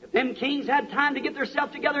 If them kings had time to get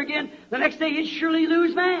themselves together again, the next day he'd surely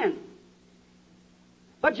lose man.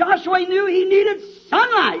 But Joshua knew he needed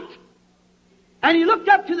sunlight. And he looked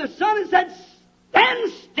up to the sun and said,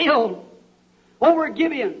 "Stand still over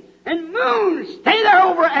Gibeon, and moon, stay there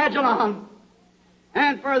over Ajalon."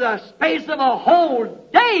 And for the space of a whole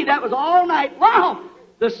day, that was all night long,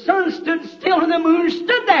 the sun stood still and the moon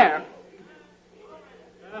stood there.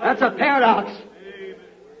 That's a paradox.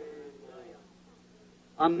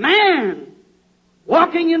 A man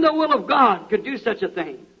walking in the will of God could do such a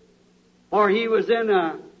thing. Or he was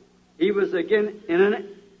again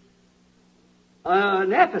in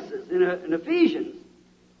Ephesus, in Ephesians,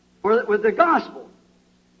 with the gospel.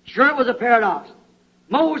 Sure, it was a paradox.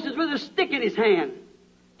 Moses with a stick in his hand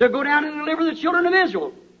to go down and deliver the children of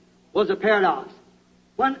Israel was a paradox.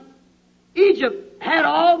 When Egypt had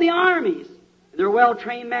all the armies, and their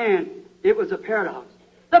well-trained man, it was a paradox.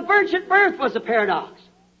 The virgin birth was a paradox.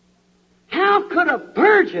 How could a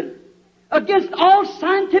virgin, against all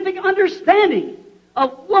scientific understanding, a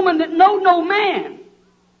woman that knowed no man,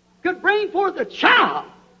 could bring forth a child?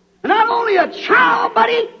 And not only a child, but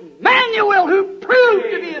Emmanuel, who proved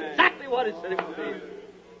to be exactly what it said it would be.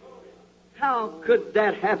 How could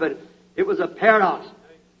that happen? It was a paradox,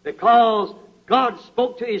 because God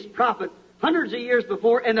spoke to His prophet hundreds of years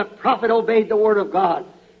before, and the prophet obeyed the Word of God.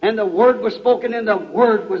 And the Word was spoken, and the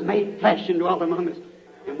Word was made flesh and dwelt among us.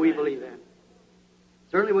 And we believe that.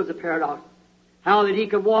 Certainly was a paradox. How that He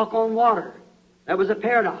could walk on water. That was a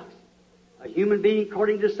paradox. A human being,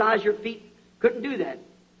 according to the size of your feet, couldn't do that.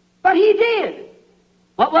 But He did.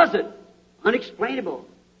 What was it? Unexplainable.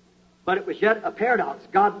 But it was yet a paradox.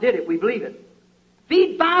 God did it. We believe it.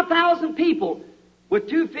 Feed 5,000 people with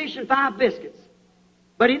 2 fish and 5 biscuits.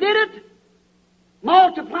 But He did it.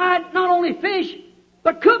 Multiplied not only fish,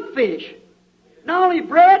 but cooked fish. Not only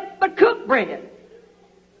bread, but cooked bread.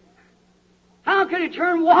 How could He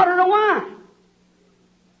turn water to wine?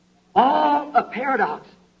 All a paradox.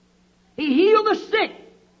 He healed the sick,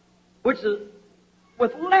 which is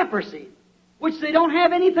with leprosy, which they don't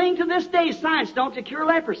have anything to this day, science don't, to cure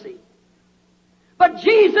leprosy. But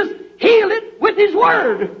Jesus healed it with His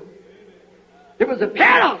Word. It was a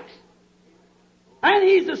paradox. And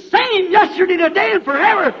He's the same yesterday, today, and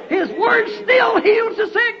forever. His Word still heals the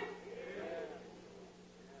sick.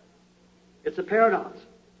 It's a paradox.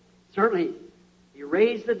 Certainly, He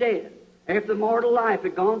raised the dead after the mortal life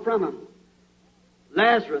had gone from him.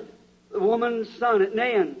 Lazarus, the woman's son at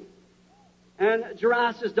Nain, and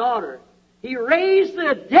Jairus' daughter. He raised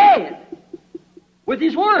the dead with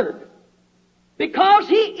His Word, because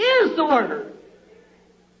He is the Word.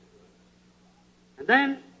 And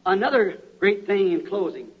Then another great thing in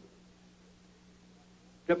closing.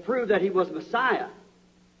 To prove that He was Messiah.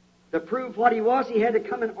 To prove what He was, He had to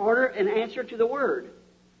come in order and answer to the Word.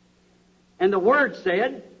 And the Word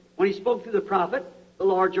said, when He spoke through the prophet, the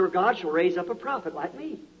Lord your God shall raise up a prophet like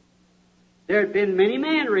me. There had been many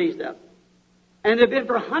men raised up. And there had been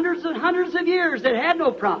for hundreds and hundreds of years that had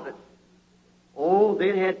no prophet. Oh,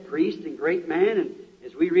 they had priests and great men. And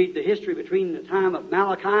as we read the history between the time of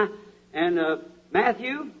Malachi and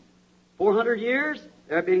Matthew, 400 years,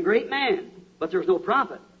 there had been great men. But there was no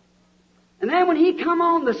prophet. And then when He come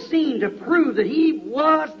on the scene to prove that He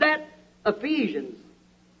was that Ephesians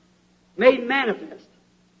made manifest,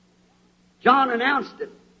 John announced it.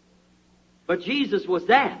 But Jesus was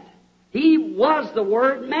that. He was the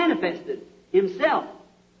Word manifested Himself.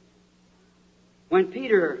 When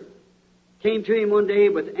Peter came to Him one day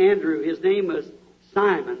with Andrew, his name was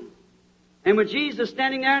Simon, and when Jesus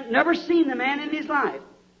standing there, never seen the man in his life.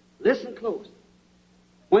 Listen close.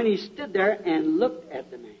 When He stood there and looked at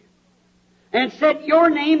the man and said, your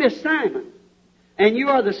name is Simon, and you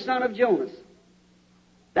are the son of Jonas.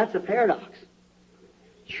 That's a paradox.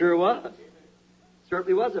 Sure was.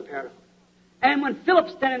 Certainly was a paradox. And when Philip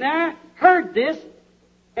standing there heard this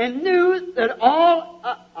and knew that all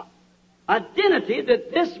identity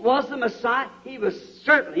that this was the Messiah, he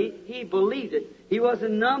believed it. He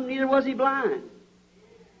wasn't numb, neither was he blind.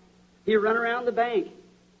 He ran around the bank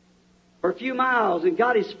for a few miles and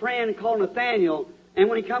got his friend called Nathaniel. And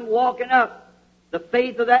when he come walking up, the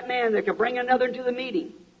faith of that man that could bring another into the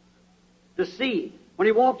meeting to see. When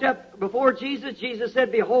he walked up before Jesus, Jesus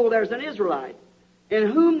said, behold, there's an Israelite,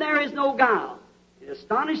 in whom there is no guile. It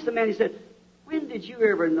astonished the man. He said, when did you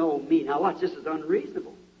ever know me? Now watch, this is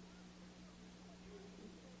unreasonable.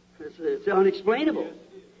 It's unexplainable.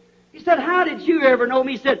 He said, how did you ever know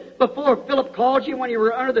me? He said, before Philip called you, when you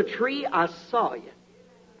were under the tree, I saw you.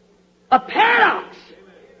 A paradox.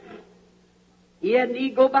 He had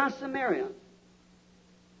need to go by Samaria.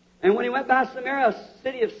 And when he went by Samaria, a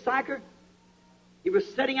city of Sychar, he was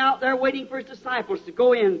sitting out there waiting for his disciples to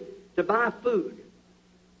go in to buy food.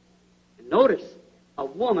 And notice, a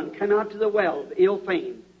woman came out to the well of ill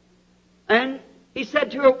fame. And he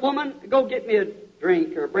said to her, woman, go get me a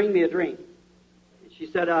drink, or bring me a drink. And she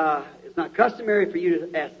said, it's not customary for you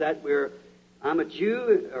to ask that. I'm a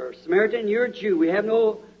Jew, or Samaritan, you're a Jew. We have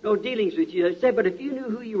no dealings with you. He said, but if you knew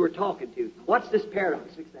who you were talking to, watch this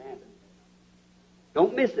paradox fix to happen.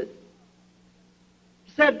 Don't miss it.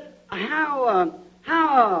 He said, how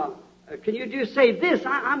can you say this?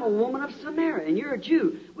 I'm a woman of Samaria, and you're a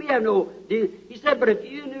Jew. We have no deal. He said, but if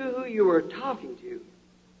you knew who you were talking to,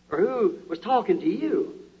 or who was talking to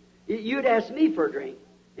you, you'd ask me for a drink.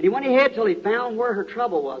 And he went ahead till he found where her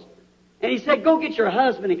trouble was. And he said, go get your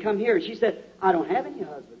husband and come here. And she said, I don't have any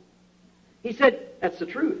husband. He said, that's the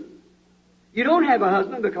truth. You don't have a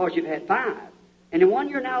husband because you've had 5. And the one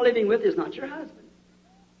you're now living with is not your husband.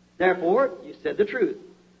 Therefore, you said the truth.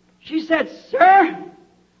 She said, sir,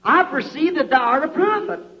 I perceive that thou art a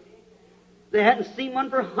prophet. They hadn't seen one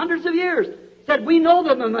for hundreds of years. Said, we know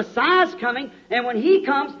that the Messiah's coming, and when He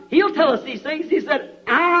comes, He'll tell us these things. He said,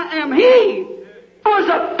 I am He. It was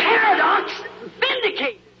a paradox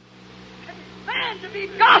vindicated. And to be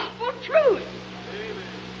gospel truth.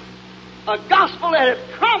 A gospel that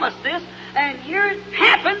had promised this, and here it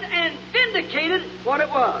happened and vindicated what it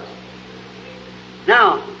was.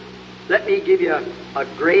 Now, let me give you a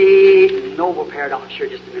great, noble paradox here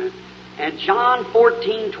just a minute. And John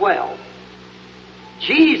 14:12,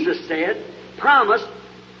 Jesus said, promised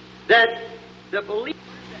that the believers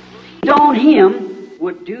that believed on Him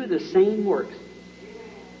would do the same works.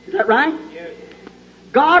 Is that right? Yes.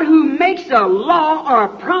 God who makes a law or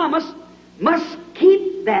a promise must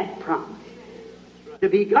keep that promise to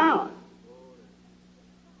be God.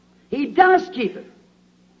 He does keep it.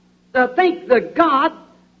 To think that God,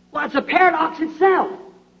 well, it's a paradox itself.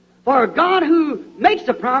 For a God who makes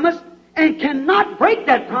a promise and cannot break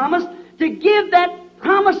that promise, to give that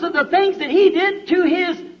promise of the things that He did to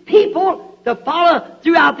His people to follow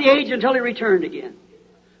throughout the age until He returned again.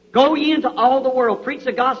 Go ye into all the world, preach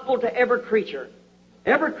the gospel to every creature.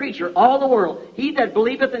 Every creature, all the world. He that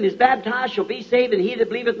believeth and is baptized shall be saved, and he that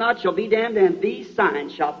believeth not shall be damned, and these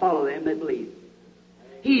signs shall follow them that believe.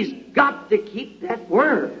 He's got to keep that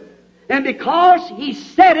word. And because He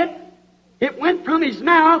said it, it went from His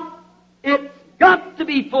mouth, it's got to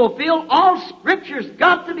be fulfilled. All Scripture's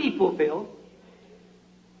got to be fulfilled.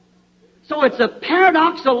 So it's a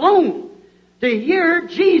paradox alone to hear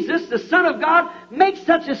Jesus, the Son of God, make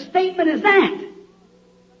such a statement as that.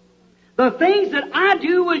 The things that I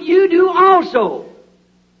do will you do also.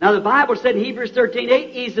 Now the Bible said in Hebrews 13:8,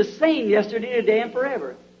 He's the same yesterday, today, and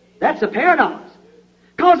forever. That's a paradox.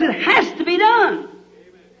 Because it has to be done.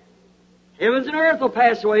 Heavens and earth will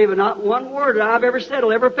pass away, but not one word that I've ever said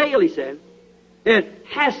will ever fail, He said. It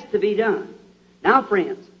has to be done. Now,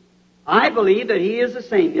 friends, I believe that He is the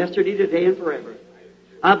same yesterday, today, and forever.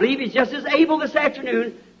 I believe He's just as able this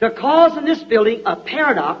afternoon to cause in this building a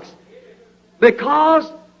paradox,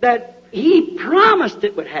 because that He promised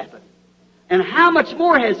it would happen. And how much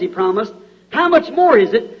more has He promised? How much more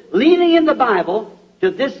is it, leaning in the Bible, to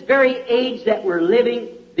this very age that we're living,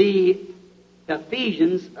 the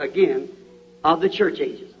Ephesians, again, of the church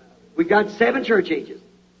ages. We've got 7 church ages.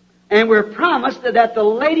 And we're promised that the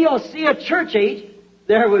Laodicea church age,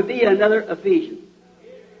 there will be another Ephesians.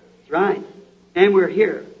 That's right. And we're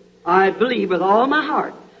here. I believe with all my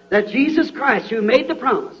heart that Jesus Christ, who made the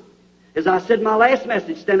promise, as I said in my last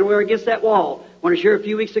message, standing over against that wall, when I was here a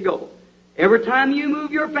few weeks ago, every time you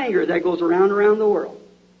move your finger, that goes around the world.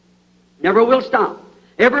 Never will stop.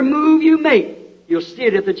 Every move you make, you'll see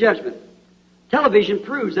it at the judgment. Television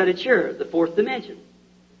proves that it's here, the 4th dimension.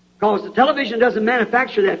 Because the television doesn't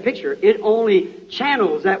manufacture that picture. It only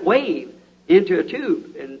channels that wave into a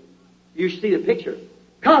tube, and you see the picture.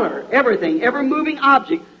 Color, everything, every moving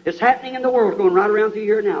object that's happening in the world going right around through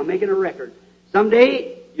here now, making a record.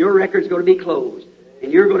 Someday, your record's going to be closed,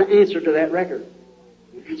 and you're going to answer to that record.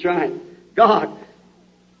 That's right. God,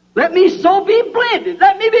 let me so be blended,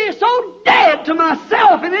 let me be so dead to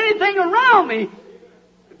myself and anything around me,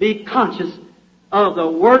 be conscious of the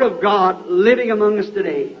Word of God living among us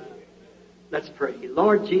today. Let's pray.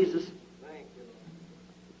 Lord Jesus,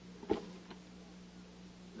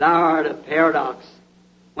 Thou art a paradox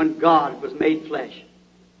when God was made flesh.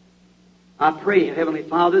 I pray, Heavenly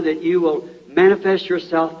Father, that You will manifest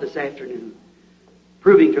Yourself this afternoon,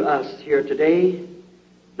 proving to us here today,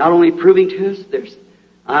 not only proving to us, there's,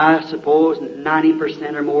 I suppose,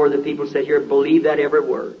 90% or more of the people sit here believe that every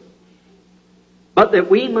word, but that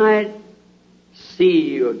we might see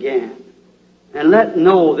You again and let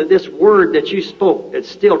know that this word that You spoke, it's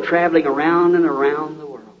still traveling around and around the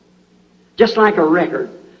world. Just like a record.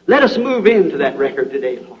 Let us move into that record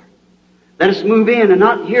today, Lord. Let us move in and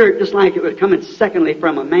not hear it just like it was coming secondly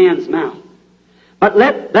from a man's mouth. But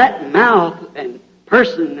let that mouth and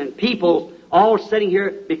person and people all sitting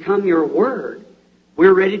here become Your word.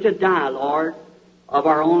 We're ready to die, Lord, of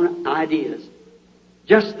our own ideas,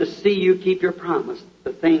 just to see You keep Your promise.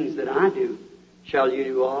 The things that I do shall You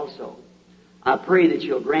do also. I pray that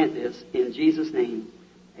You'll grant this in Jesus' name.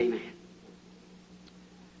 Amen.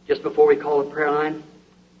 Just before we call the prayer line,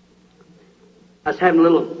 I was having a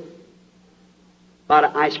little bite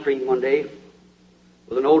of ice cream one day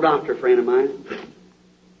with an old doctor friend of mine.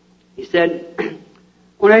 He said, I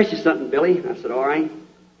want to ask you something, Billy. I said, all right.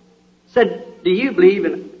 He said, do you believe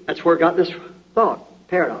in, that's where I got this thought,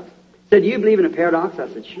 paradox. He said, do you believe in a paradox?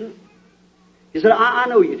 I said, sure. He said, I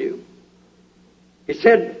know you do. He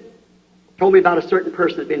said, told me about a certain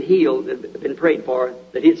person that had been healed, that had been prayed for,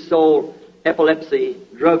 that he'd sold epilepsy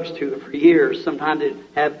drugs to for years. Sometimes they'd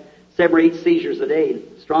have 7 or 8 seizures a day,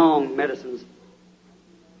 strong medicines.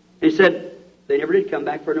 And he said, they never did come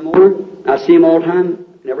back for no more. I see them all the time,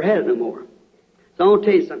 never had it no more. So I want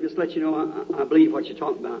to tell you something, just to let you know I believe what you're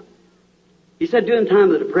talking about. He said during the time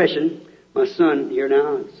of the Depression, my son here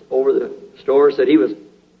now, it's over the store, said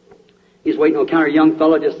he's waiting on the counter, a young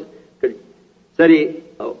fellow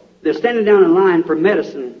they're standing down in line for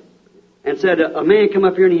medicine, and said a man come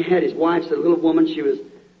up here and he had his wife, said a little woman,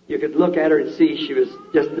 you could look at her and see she was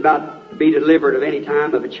just about to be delivered of any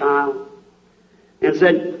time of a child. And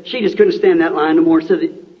said she just couldn't stand that line no more. Said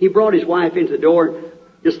that he brought his wife into the door,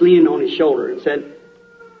 just leaning on his shoulder, and said,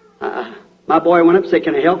 my boy went up and said,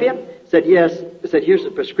 can I help you? Said, yes. Said, here's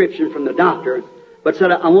a prescription from the doctor. But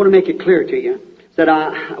said, I want to make it clear to you. Said,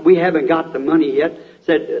 we haven't got the money yet.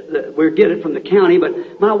 Said, we'll get it from the county,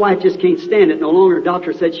 but my wife just can't stand it no longer. The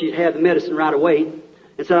doctor said she'd have the medicine right away.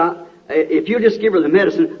 And said, if you just give her the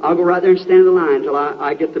medicine, I'll go right there and stand in the line until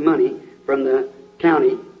I get the money from the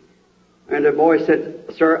county. And the boy said,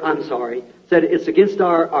 sir, I'm sorry. Said, it's against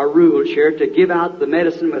our rules here to give out the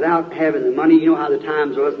medicine without having the money. You know how the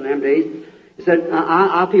times was in them days. He said,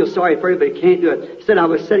 I feel sorry for you, but he can't do it. He said, I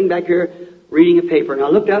was sitting back here reading a paper, and I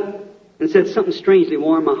looked up and said, something strangely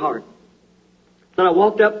warmed my heart. So I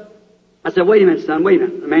walked up. I said, wait a minute, son, wait a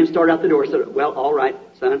minute. The man started out the door. I said, well, all right,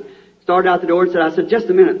 son. Started out the door and said, I said, just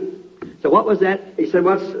a minute. So what was that? He said,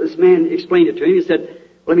 well, this man explained it to him. He said,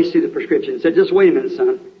 let me see the prescription. He said, just wait a minute,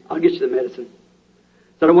 son. I'll get you the medicine.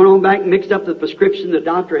 So I went on back and mixed up the prescription the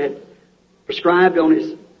doctor had prescribed on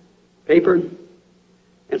his paper.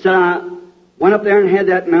 And so I went up there and had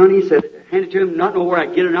that money. He said, handed it to him, not know where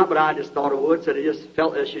I'd get it or not, but I just thought it would, so I just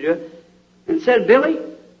felt I should do it. And said, Billy,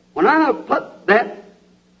 when I put that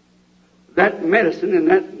medicine in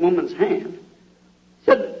that woman's hand,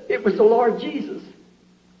 said, it was the Lord Jesus.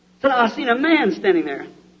 Said, I seen a man standing there.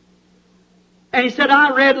 And he said,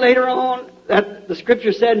 I read later on that the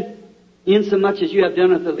Scripture said, insomuch as you have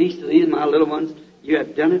done it the least of these, my little ones, you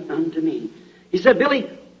have done it unto me. He said, Billy,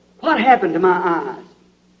 what happened to my eyes?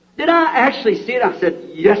 Did I actually see it? I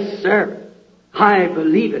said, yes, sir. I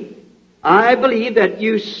believe it. I believe that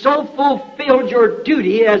you so fulfilled your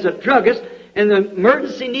duty as a druggist and the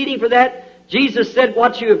emergency needing for that, Jesus said,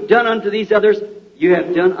 what you have done unto these others, you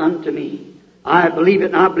have done unto me. I believe it,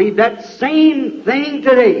 and I believe that same thing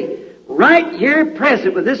today. Right here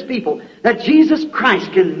present with this people, that Jesus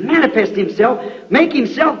Christ can manifest Himself, make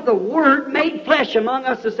Himself the Word made flesh among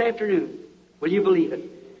us this afternoon. Will you believe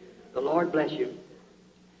it? The Lord bless you.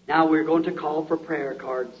 Now we're going to call for prayer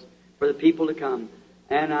cards for the people to come.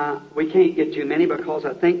 And we can't get too many because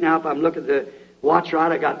I think now if I'm looking at the watch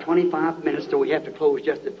right, I got 25 minutes till we have to close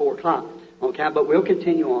just at 4 o'clock. Okay, but we'll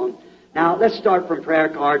continue on. Now let's start from prayer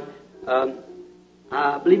card.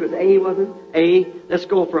 I believe it was A, wasn't it? A. Let's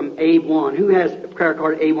go from A1. Who has a prayer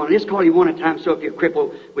card A1? Let's call you one at a time, so if you're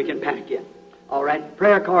crippled, we can pack you. All right.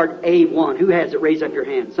 Prayer card A1. Who has it? Raise up your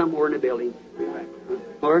hand. Somewhere in the building.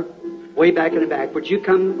 Or way back in the back. Would you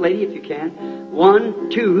come, lady, if you can? 1,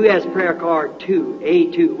 2. Who has prayer card 2?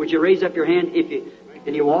 A2. Would you raise up your hand if you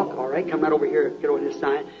can you walk? All right. Come right over here. Get over this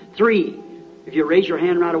side. 3. If you raise your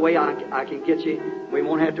hand right away, I can get you. We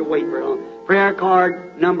won't have to wait very long. Prayer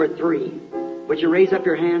card number 3. Would you raise up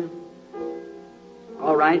your hand?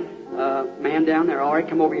 All right. Man down there. All right,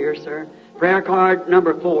 come over here, sir. Prayer card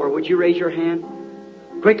number 4. Would you raise your hand?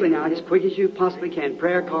 Quickly now, as quick as you possibly can.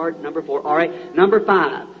 Prayer card number 4. All right. Number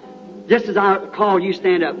 5. Just as I call, you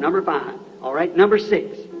stand up. Number 5. All right. Number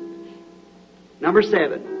 6. Number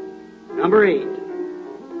 7. Number 8.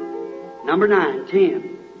 Number 9.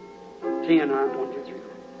 10. 10. 1, 2,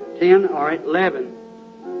 3. 10. All right.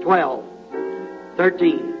 11. 12.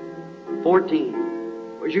 13. 14.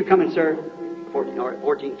 Where's you coming, sir? 14. All right.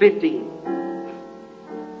 14. 15.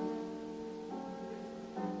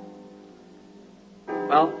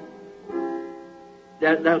 Well,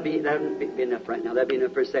 that'll be enough right now. That'll be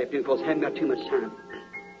enough for this afternoon because I haven't got too much time.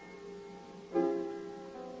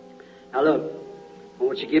 Now look, I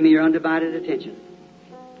want you to give me your undivided attention.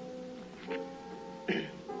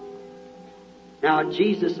 Now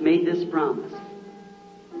Jesus made this promise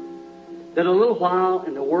that a little while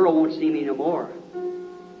and the world won't see me no more.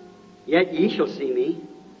 Yet ye shall see me.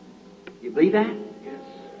 You believe that? Yes.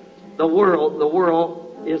 The world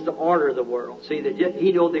is the order of the world. See, that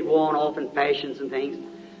He knows they go on off in fashions and things,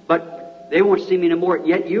 but they won't see me no more.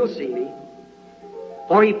 Yet you'll see me.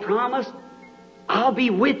 For He promised, I'll be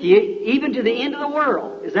with you even to the end of the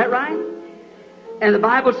world. Is that right? And the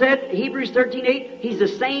Bible said, Hebrews 13:8, He's the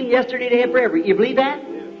same yesterday, today, and forever. You believe that?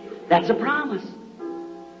 That's a promise.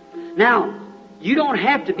 Now, you don't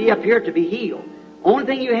have to be up here to be healed. Only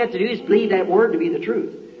thing you have to do is believe that word to be the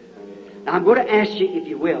truth. Now, I'm going to ask you, if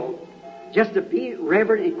you will, just to be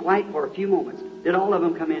reverent and quiet for a few moments. Did all of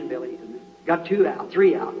them come in, Billy? Got 2 out,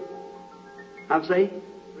 3 out. I'll say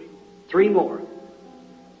 3 more.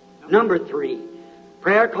 Number 3.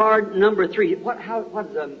 Prayer card number 3.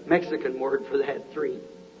 What's the Mexican word for that 3?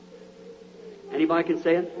 Anybody can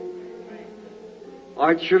say it? All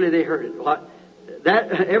right, surely they heard it. What?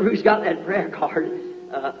 That everybody's got that prayer card.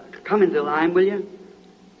 Come into line, will you?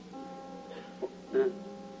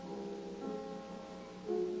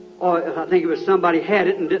 I think it was somebody had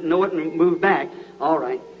it and didn't know it and moved back. All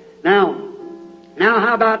right. Now,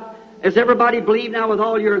 how about, does everybody believe now with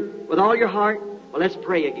all your heart? Well, let's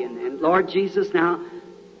pray again then. Lord Jesus, now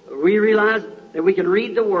we realize that we can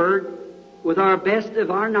read the Word with our best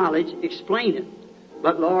of our knowledge, explain it.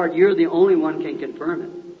 But Lord, You're the only one can confirm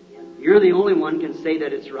it. You're the only one can say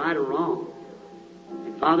that it's right or wrong.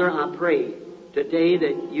 And Father, I pray today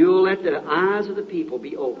that You'll let the eyes of the people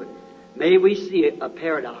be open. May we see a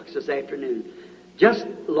paradox this afternoon. Just,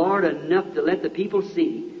 Lord, enough to let the people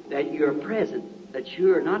see that You're present, that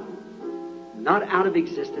You're not out of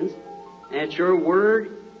existence, and that Your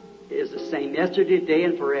Word is the same yesterday, today,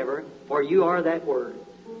 and forever, for You are that Word.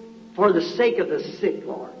 For the sake of the sick,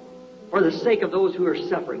 Lord, for the sake of those who are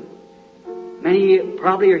suffering. Many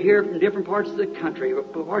probably are here from different parts of the country, or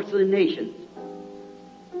parts of the nation.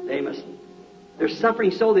 They're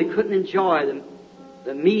suffering so they couldn't enjoy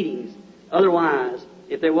the meetings. Otherwise,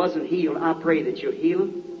 if they wasn't healed, I pray that You'll heal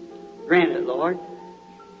them. Grant it, Lord.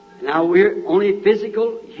 Now we're only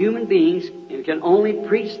physical human beings and can only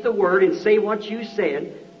preach the Word and say what You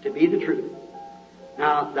said to be the truth.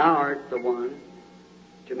 Now, thou art the one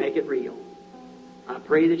to make it real. I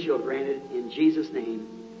pray that you'll grant it in Jesus' name.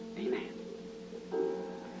 Amen.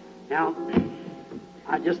 Now,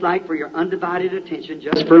 I'd just like for your undivided attention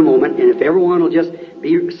just for a moment, and if everyone will just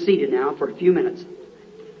be seated now for a few minutes.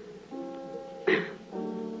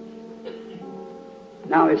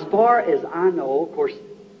 Now, as far as I know, of course,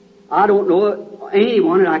 I don't know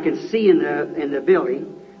anyone that I can see in the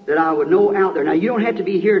building that I would know out there. Now, you don't have to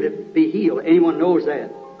be here to be healed. Anyone knows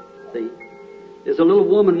that. See? There's a little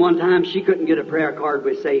woman one time, she couldn't get a prayer card,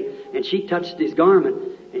 we say, and she touched his garment,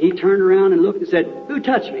 and he turned around and looked and said, "Who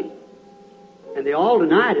touched me?" And they all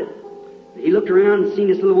denied it. He looked around and seen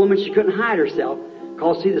this little woman, she couldn't hide herself,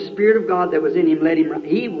 because, see, the Spirit of God that was in him led him.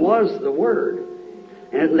 He was the Word.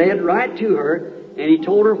 And it led right to her, and he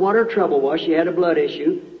told her what her trouble was. She had a blood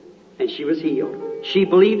issue, and she was healed. She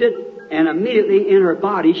believed it, and immediately in her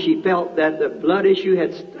body she felt that the blood issue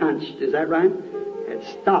had stanched. Is that right? Had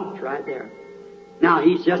stopped right there. Now,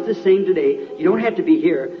 he's just the same today. You don't have to be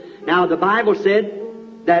here. Now, the Bible said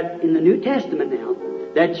that in the New Testament now,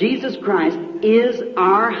 that Jesus Christ is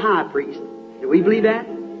our high priest. Do we believe that?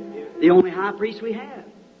 The only high priest we have.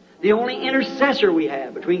 The only intercessor we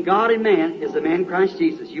have between God and man is the man Christ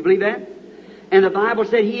Jesus. You believe that? And the Bible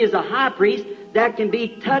said he is a high priest that can be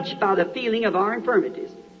touched by the feeling of our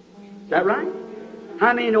infirmities. Is that right?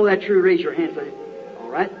 How many know that true? Raise your hand. All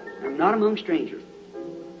right. I'm not among strangers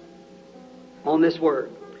on this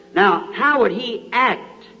word. Now, how would he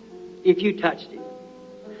act if you touched him?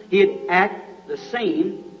 He'd act the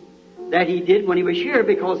same that he did when he was here,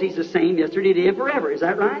 because he's the same yesterday, today, and forever. Is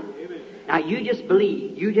that right? Amen. Now, you just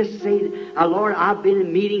believe. You just say, Lord, I've been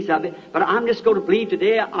in meetings, but I'm just going to believe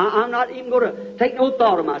today. I'm not even going to take no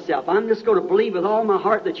thought of myself. I'm just going to believe with all my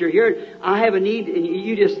heart that you're here. I have a need, and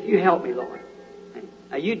you help me, Lord.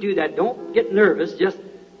 Now, you do that. Don't get nervous. Just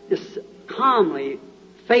calmly,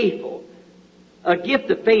 faithful. A gift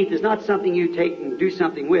of faith is not something you take and do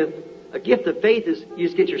something with. A gift of faith is you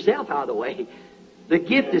just get yourself out of the way. The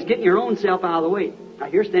gift is getting your own self out of the way. Now,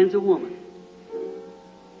 here stands a woman.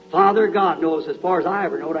 Father God knows, as far as I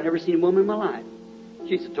ever know, I've never seen a woman in my life.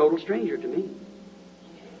 She's a total stranger to me.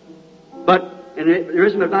 And there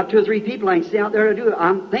isn't about 2 or 3 people I can see out there to do it.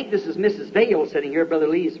 I think this is Mrs. Vale sitting here, Brother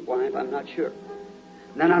Lee's wife. I'm not sure.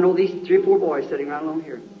 And then I know these 3 or 4 boys sitting right along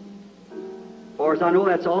here. As far as I know,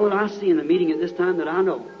 that's all that I see in the meeting at this time that I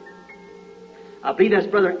know. I believe that's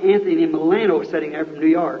Brother Anthony Milano sitting there from New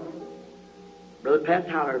York. Brother Pat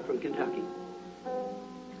Tyler from Kentucky.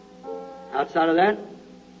 Outside of that,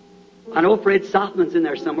 I know Fred Softman's in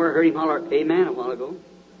there somewhere. I heard him holler amen a while ago.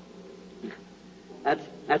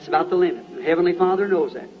 That's about the limit. The Heavenly Father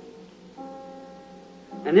knows that.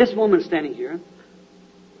 And this woman's standing here,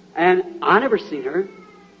 and I never seen her.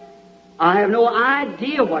 I have no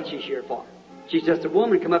idea what she's here for. She's just a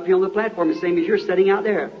woman come up here on the platform, the same as you're sitting out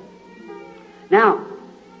there. Now,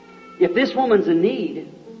 if this woman's in need,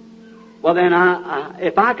 well then,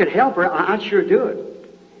 if I could help her, I'd sure do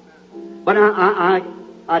it. But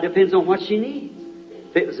I depends on what she needs.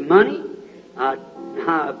 If it was money, I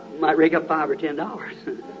might rig up $5 or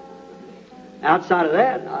 $10. Outside of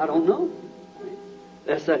that, I don't know.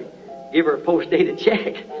 Let's give her a post-dated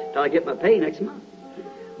check till I get my pay next month.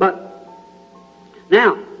 But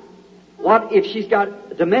now, what if she's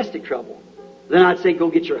got domestic trouble? Then I'd say, go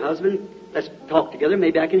get your husband. Let's talk together.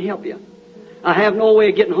 Maybe I can help you. I have no way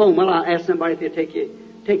of getting home. Well, I'll ask somebody if they'll take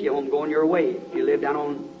you home going your way. If you live down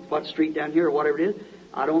on what street down here or whatever it is,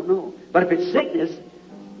 I don't know. But if it's sickness,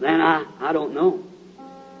 then I don't know.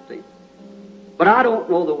 See? But I don't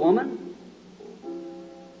know the woman.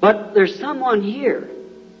 But there's someone here.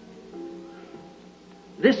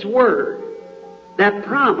 This word that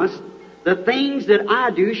promised, the things that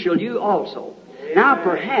I do shall you also. Amen. Now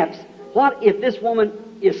perhaps, what if this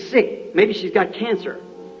woman is sick? Maybe she's got cancer.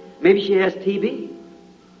 Maybe she has TB.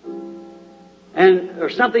 Or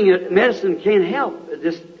something that medicine can't help at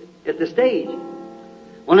this stage.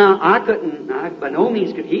 Well, now, I by no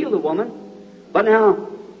means could heal the woman. But now,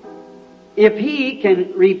 if he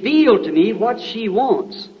can reveal to me what she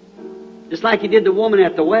wants, just like he did the woman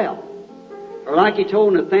at the well, or like he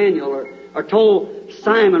told Nathaniel, or told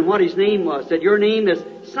Simon what his name was, said, your name is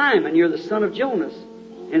Simon, you're the son of Jonas.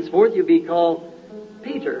 Henceforth you'll be called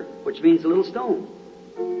Peter, which means a little stone.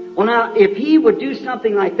 Well, now, if he would do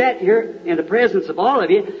something like that here in the presence of all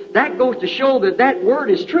of you, that goes to show that that word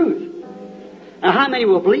is truth. Now, how many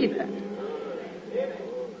will believe that?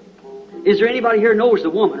 Is there anybody here who knows the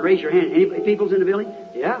woman? Raise your hand. Any people's in the building?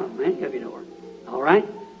 Yeah, many of you know her. All right?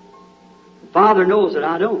 The Father knows that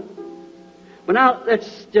I don't. But now,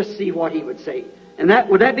 let's just see what he would say. And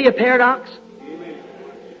would that be a paradox?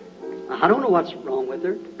 I don't know what's wrong with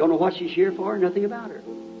her. Don't know what she's here for. Nothing about her.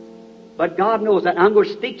 But God knows that. I'm going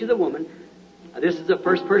to speak to the woman. This is the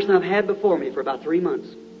first person I've had before me for about 3 months.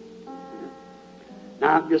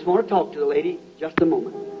 Now, I just want to talk to the lady just a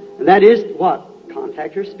moment. And that is what?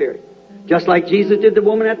 Contact her spirit. Just like Jesus did the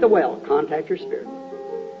woman at the well. Contact her spirit.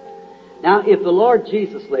 Now, if the Lord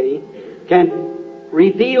Jesus, lady, can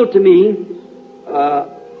reveal to me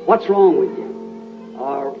what's wrong with you,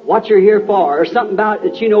 or what you're here for, or something about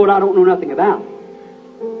that you know what I don't know nothing about,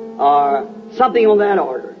 or something on that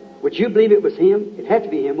order, would you believe it was Him? It'd have to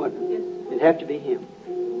be Him, wouldn't it? It'd have to be Him.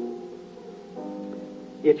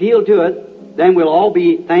 If He'll do it, then we'll all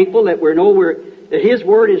be thankful that that His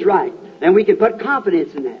Word is right. Then we can put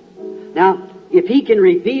confidence in that. Now, if He can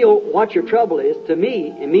reveal what your trouble is to me,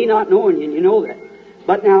 and me not knowing you, and you know that.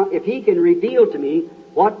 But now, if He can reveal to me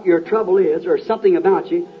what your trouble is, or something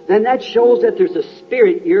about you, then that shows that there's a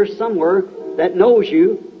spirit here somewhere that knows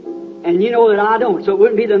you, and you know that I don't. So it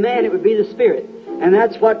wouldn't be the man, it would be the spirit. And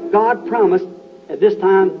that's what God promised at this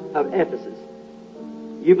time of Ephesus.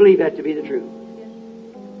 You believe that to be the truth?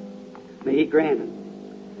 May He grant it.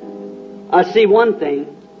 I see one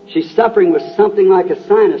thing. She's suffering with something like a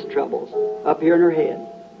sinus troubles up here in her head.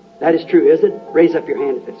 That is true, is it? Raise up your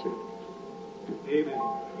hand if it's true. Amen.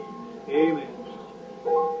 Amen.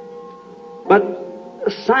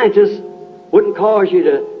 But scientists wouldn't cause you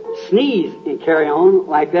to sneeze and carry on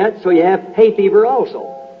like that, so you have hay fever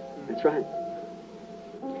also. That's right.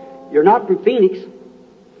 You're not from Phoenix.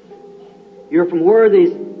 You're from where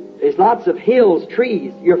there's lots of hills,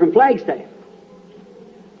 trees. You're from Flagstaff.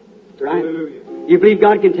 That's right. Hallelujah. You believe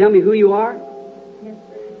God can tell me who you are? Yes.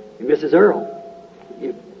 You're Mrs. Earl.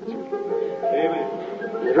 Amen.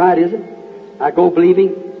 That's right, isn't it? I go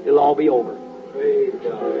believing it'll all be over. Praise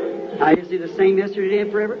God. Now, is He the same yesterday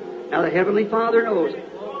and forever? Now, the Heavenly Father knows it.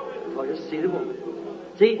 I'll just see the woman.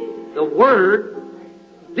 See, the Word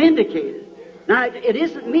vindicated. Now, it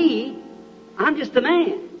isn't me. I'm just a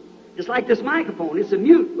man. Just like this microphone. It's a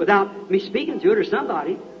mute without me speaking to it or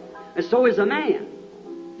somebody. And so is a man.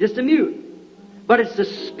 Just a mute. But it's the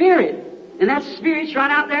Spirit. And that Spirit's right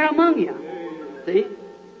out there among you. See?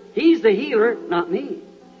 He's the healer, not me.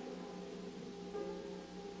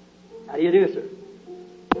 How do you do, sir?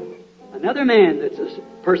 Another man that's a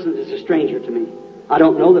person that's a stranger to me. I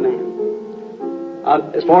don't know the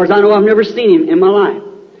man. As far as I know, I've never seen him in my life.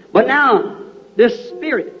 But now, this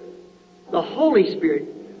Spirit, the Holy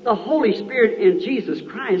Spirit in Jesus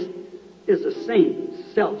Christ is the same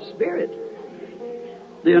self-Spirit.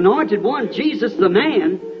 The Anointed One, Jesus the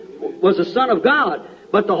man, was the Son of God.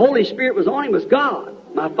 But the Holy Spirit was on him as God.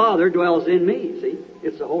 My Father dwells in me. See?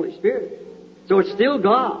 It's the Holy Spirit. So it's still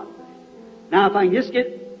God. Now, if I can just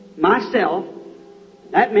get myself,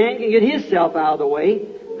 that man can get himself out of the way,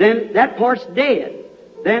 then that part's dead.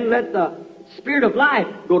 Then let the Spirit of life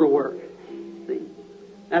go to work. See?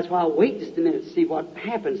 That's why I'll wait just a minute to see what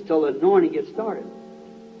happens till the anointing gets started.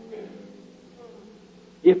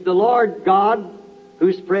 If the Lord God,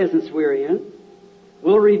 whose presence we're in,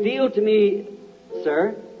 will reveal to me,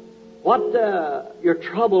 sir, what your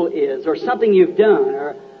trouble is, or something you've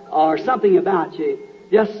done, or something about you,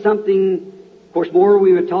 just something. Of course, more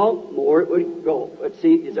we would talk, more it would go. Let's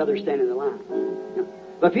see, is others standing in the line. Yeah.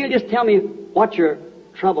 But if you'll just tell me what your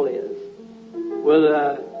trouble is,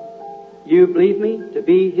 will you believe me to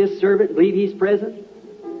be His servant, believe He's present?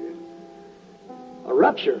 A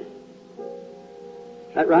rupture.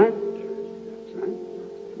 Is that right? That's right.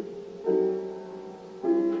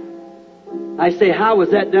 I say, how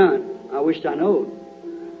was that done? I wished I knowed.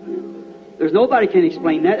 There's nobody can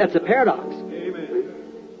explain that. That's a paradox. Amen.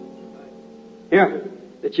 Here,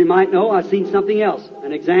 that you might know, I've seen something else.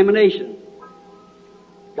 An examination.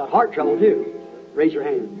 Got heart trouble too. Raise your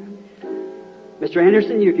hand. Mr.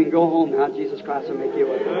 Anderson, you can go home now. Jesus Christ will make you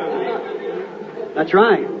well. That's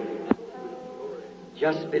right.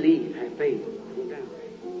 Just believe. Have faith.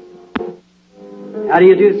 How do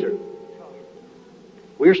you do, sir?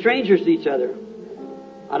 We're strangers to each other.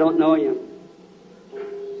 I don't know you.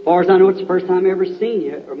 As far as I know, it's the first time I've ever seen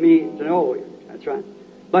you, or me to know you. That's right.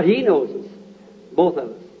 But He knows us. Both of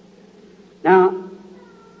us. Now,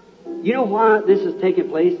 you know why this is taking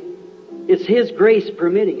place? It's His grace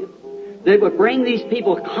permitting it. That would bring these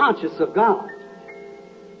people conscious of God.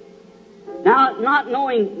 Now, not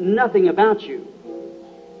knowing nothing about you.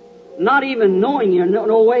 Not even knowing you,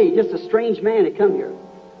 no way, just a strange man to come here.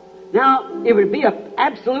 Now, it would be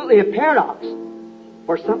absolutely a paradox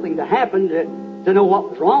for something to happen to know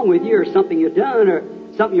what was wrong with you, or something you've done, or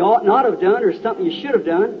something you ought not have done, or something you should have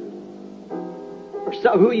done, or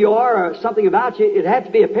who you are, or something about you. It'd have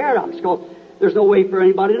to be a paradox, because there's no way for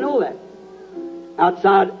anybody to know that.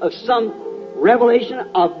 outside of some revelation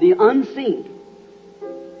of the unseen.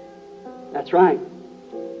 That's right.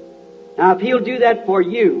 Now, if He'll do that for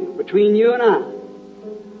you, between you and I,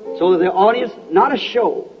 so that the audience, not a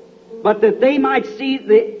show, but that they might see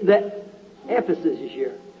the Ephesus is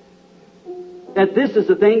here. That this is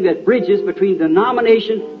the thing that bridges between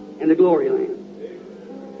denomination and the glory land.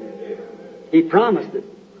 He promised it.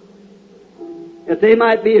 That they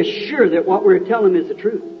might be assured that what we're telling them is the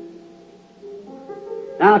truth.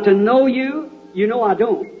 Now, to know you, you know I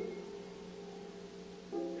don't.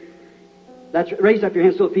 Raise up your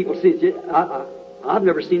hands so that people see it. I've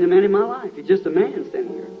never seen a man in my life. He's just a man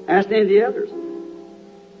standing here. Ask any of the others.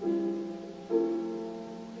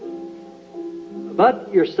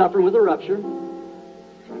 But you're suffering with a rupture.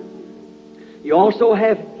 That's right. You also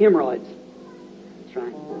have hemorrhoids. That's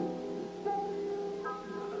right.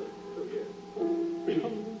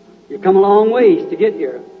 You've come a long ways to get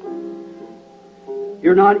here.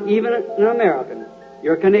 You're not even an American.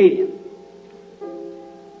 You're a Canadian.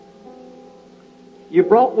 You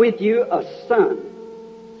brought with you a son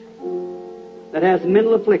that has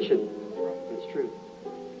mental affliction. That's true.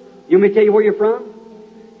 You want me to tell you where you're from?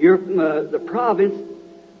 You're from the province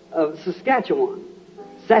of Saskatchewan,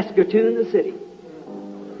 Saskatoon, the city.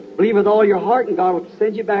 Believe with all your heart, and God will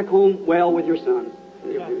send you back home well with your son.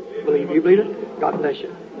 You believe it? God bless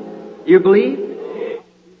you. You believe?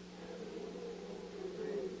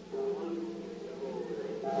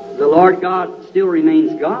 The Lord God still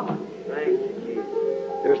remains God.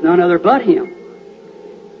 There's none other but Him.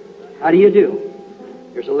 How do you do?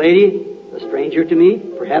 There's a lady, a stranger to me,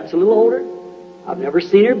 perhaps a little older. I've never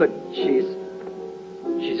seen her, but she's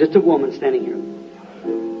just a woman standing here.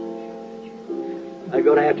 I'm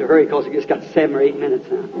going to have to hurry because we just got 7 or 8 minutes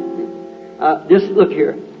now. Just look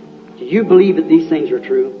here. Do you believe that these things are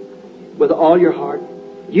true with all your heart?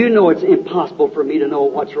 You know it's impossible for me to know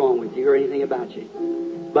what's wrong with you or anything about you.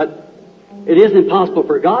 But it isn't impossible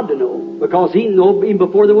for God to know, because He knew even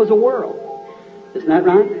before there was a world. Isn't that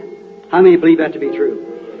right? How many believe that to be true?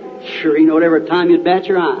 Sure, He knows every time you'd bat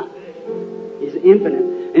your eye. He's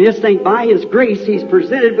infinite. And just think, by His grace, He's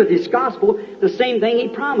presented with His gospel the same thing He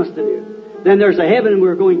promised to do. Then there's a heaven, and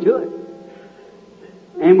we're going to it.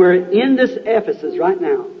 And we're in this Ephesus right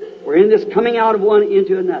now. We're in this coming out of one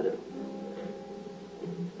into another.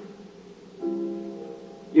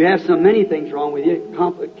 You have so many things wrong with you,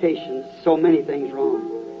 complications, so many things wrong.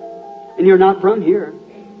 And you're not from here.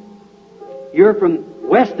 You're from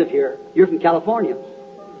west of here. You're from California.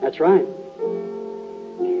 That's right.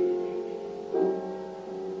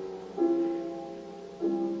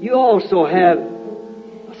 You also have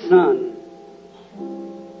a son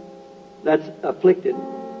that's afflicted.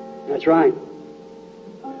 That's right.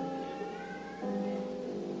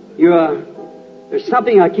 There's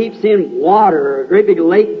something I keep seeing, water, a great big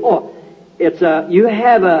lake. Oh, it's you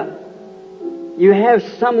have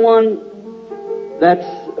someone that's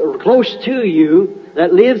close to you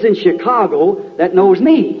that lives in Chicago that knows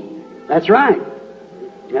me. That's right.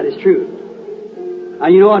 That is true. Now,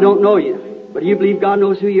 you know I don't know you, but do you believe God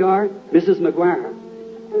knows who you are? Mrs. McGuire.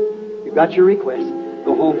 You've got your request.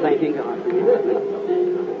 Go home thanking God.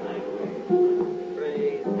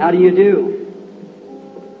 How do you do?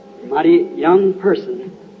 Mighty young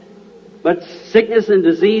person. But sickness and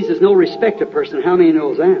disease is no respect of person. How many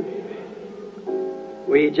knows that?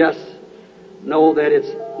 We just know that it's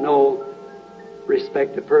no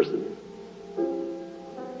respect of person.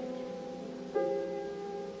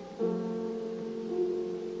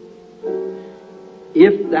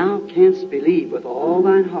 If thou canst believe with all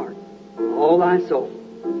thine heart, all thy soul,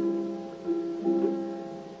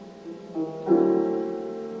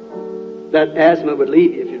 that asthma would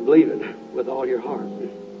leave you if you believe it with all your heart.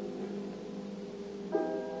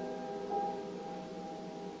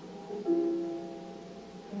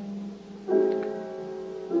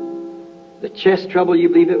 The chest trouble, you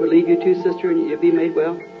believe it would leave you too, sister, and you'll be made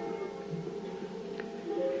well?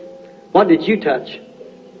 What did you touch?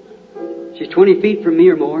 She's 20 feet from me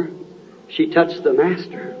or more. She touched the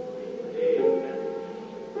Master.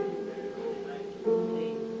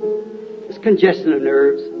 It's congestion of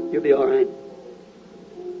nerves. You'll be all right.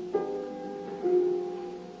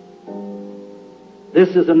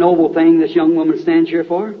 This is a noble thing this young woman stands here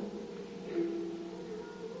for.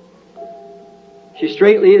 She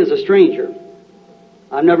straightly is a stranger.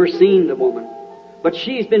 I've never seen the woman. But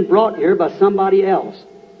she's been brought here by somebody else.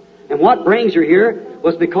 And what brings her here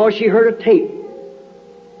was because she heard a tape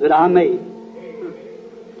that I made.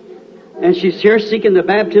 And she's here seeking the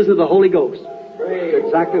baptism of the Holy Ghost. That's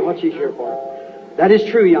exactly what she's here for. That is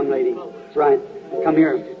true, young lady. That's right. Come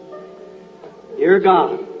here. Dear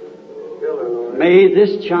God, May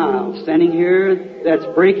this child standing here that's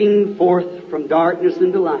breaking forth from darkness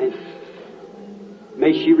into light,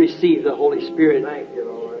 may she receive the Holy Spirit. Thank you,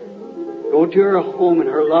 Lord. Go to her home and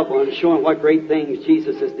her loved ones, showing what great things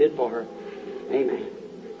Jesus has did for her. Amen.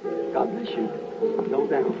 God bless you. Don't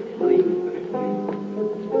doubt. Believe me.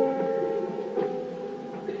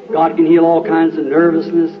 God can heal all kinds of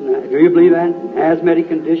nervousness. Do you believe that? Asthmatic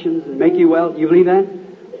conditions and make you well. Do you believe that?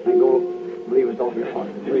 And go believe with all your heart.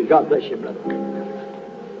 God bless you, brother.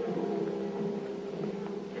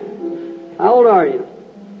 How old are you?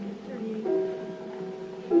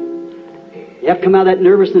 You have to come out of that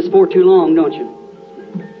nervousness for too long, don't you?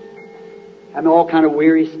 Having all kind of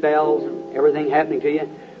weary spells and everything happening to you.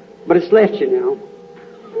 But it's left you now.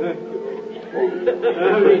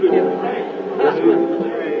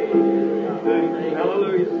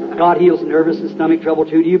 Hallelujah. God heals nervous and stomach trouble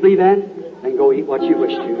too. Do you believe that? Then go eat what you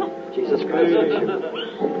wish to. Jesus Christ bless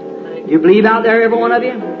you. You believe out there, every one of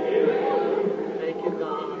you? Thank you,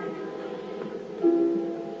 God.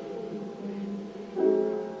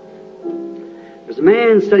 There's a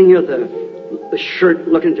man sitting here with the shirt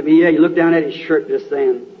looking to me. Yeah, you look down at his shirt just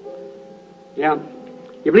then. Yeah.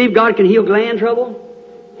 You believe God can heal gland trouble?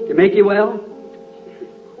 Can make you well?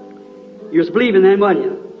 You was believing then, wasn't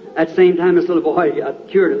you? At the same time, this little boy got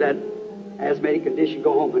cured of that asthmatic condition.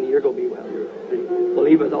 Go home, honey. You're going to be well.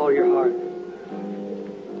 Believe with all your heart.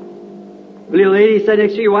 Little lady said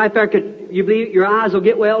next to your wife, you believe your eyes will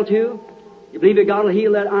get well too? You believe that God will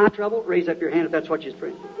heal that eye trouble? Raise up your hand if that's what you're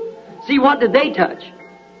praying. See, what did they touch?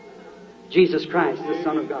 Jesus Christ, the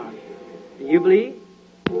Son of God. Do you believe?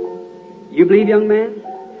 You believe, young man?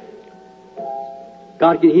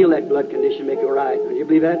 God can heal that blood condition, make it all right. Do you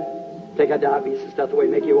believe that? Take that diabetes and stuff away,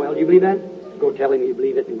 make you well. Do you believe that? Go tell him you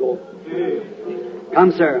believe it and go.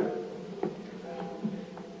 Come, sir.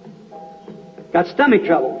 Got stomach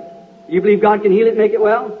trouble. You believe God can heal it, make it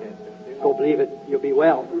well? Go believe it. You'll be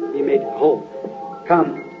well. Be made whole.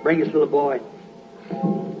 Come, bring this little boy.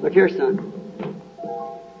 Look here, son.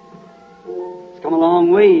 It's come a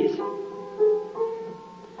long ways.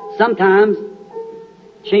 Sometimes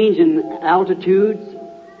changing altitudes,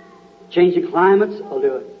 changing climates will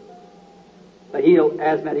do it. They heal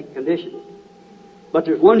asthmatic conditions. But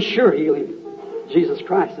there's one sure healing. Jesus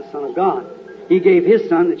Christ, the Son of God. He gave His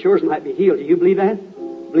Son that yours might be healed. Do you believe that?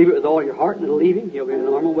 Believe it with all your heart and it'll leave Him. He'll be a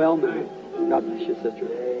normal, well man. God bless you, sister.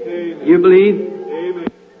 Amen. You believe? Amen.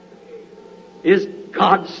 Is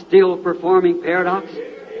God still performing paradox?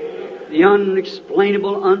 The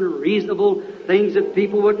unexplainable, unreasonable things that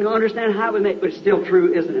people wouldn't understand how we make, but it's still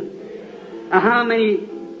true, isn't it? Now, how many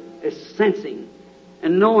is sensing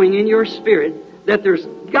and knowing in your spirit that there's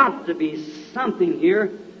got to be something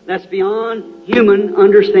here that's beyond human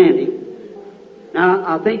understanding? Now,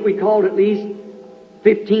 I think we called at least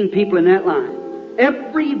 15 people in that line.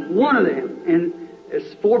 Every one of them, and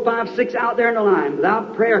there's 4, 5, 6 out there in the line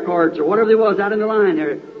without prayer cards or whatever there was out in the line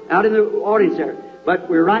there, out in the audience there. But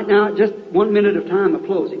we're right now at just 1 minute of time of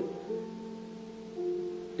closing.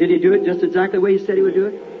 Did He do it just exactly the way He said He would do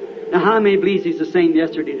it? Now, how many believes He's the same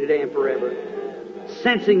yesterday, today, and forever?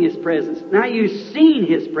 Sensing His presence. Now you've seen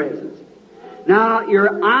His presence. Now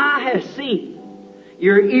your eye has seen.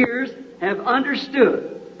 Your ears have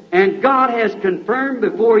understood. And God has confirmed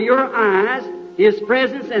before your eyes His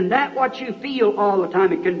presence, and that what you feel all the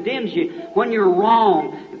time. It condemns you when you're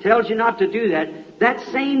wrong and tells you not to do that. That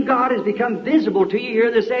same God has become visible to you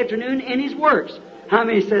here this afternoon in His works. How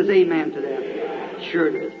many says amen to that? Sure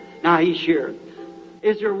it is. Now He's sure.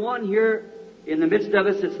 Is there one here in the midst of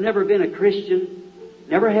us that's never been a Christian,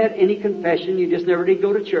 never had any confession, you just never did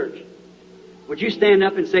go to church? Would you stand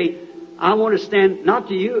up and say, I want to stand, not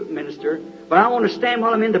to you, minister, but I want to stand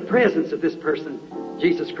while I'm in the presence of this person,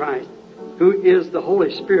 Jesus Christ, who is the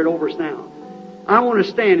Holy Spirit over us now. I want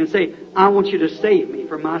to stand and say, I want you to save me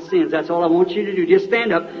from my sins. That's all I want you to do. Just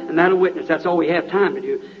stand up and that'll witness. That's all we have time to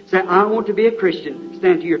do. Say, I want to be a Christian.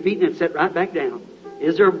 Stand to your feet and then sit right back down.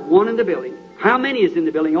 Is there one in the building? How many is in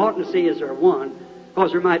the building? I oughtn't to say, is there one?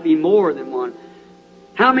 Because there might be more than one.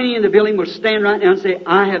 How many in the building will stand right now and say,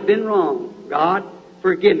 I have been wrong. God,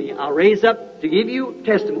 forgive me. I'll raise up to give you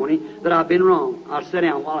testimony that I've been wrong. I'll sit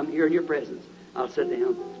down while I'm here in your presence. I'll sit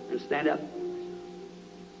down and stand up.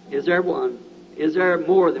 Is there one? Is there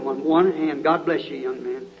more than one? One hand. God bless you, young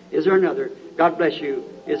man. Is there another? God bless you.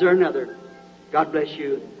 Is there another? God bless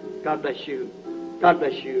you. God bless you. God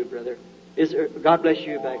bless you, brother. Is there? God bless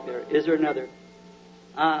you back there. Is there another?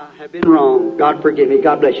 I have been wrong. God forgive me.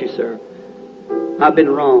 God bless you, sir. I've been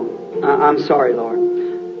wrong. I'm sorry,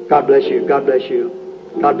 Lord. God bless you. God bless you.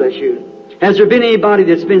 God bless you. Has there been anybody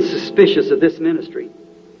that's been suspicious of this ministry?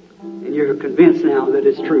 And you're convinced now that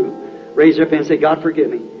it's true. Raise up and say, God, forgive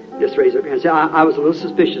me. Just raise up and say, I was a little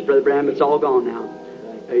suspicious, Brother Branham. It's all gone now.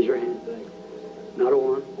 Raise your hand. Not a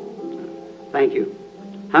one. Thank you.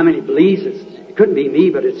 How many believes it couldn't be me,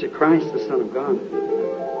 but it's Christ, the Son of God.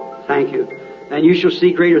 Thank you. And you shall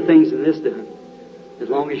see greater things than this done, as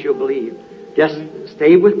long as you'll believe. Just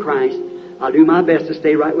stay with Christ. I'll do my best to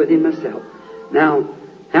stay right with Him myself. Now,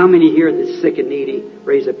 how many here that's sick and needy?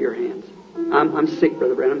 Raise up your hands. I'm sick,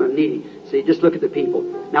 Brother Branham. I'm needy. See, just look at the people.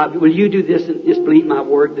 Now, will you do this and just believe my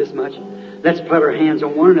word this much? Let's put our hands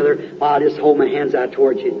on one another while I just hold my hands out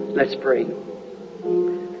towards you. Let's pray.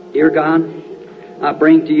 Dear God, I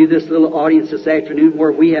bring to you this little audience this afternoon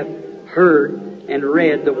where we have heard and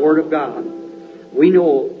read the Word of God. We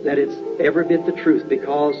know that it's every bit the truth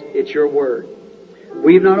because it's your Word.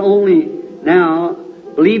 We've not only now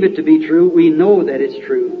believe it to be true, we know that it's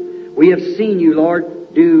true. We have seen you,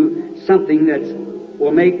 Lord, do something that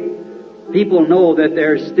will make people know that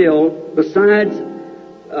there's still, besides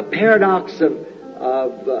a paradox of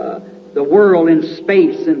the world and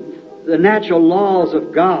space and the natural laws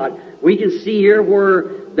of God, we can see here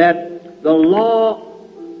where that the law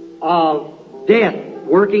of death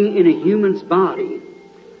working in a human's body,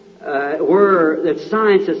 where that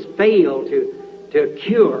science has failed to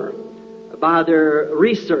cure by their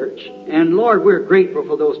research. And Lord, we're grateful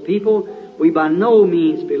for those people. We by no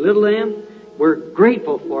means belittle them. We're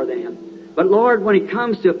grateful for them. But Lord, when it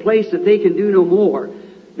comes to a place that they can do no more,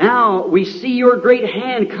 now we see your great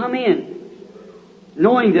hand come in,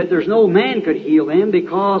 knowing that there's no man could heal them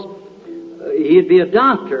because he'd be a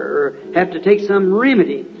doctor or have to take some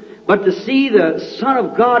remedy. But to see the Son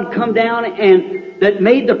of God come down and that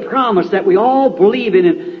made the promise that we all believe in,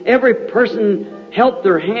 and every person helped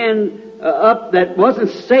their hand up that wasn't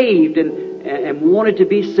saved and wanted to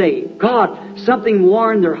be saved. God, something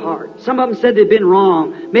warned their heart. Some of them said they'd been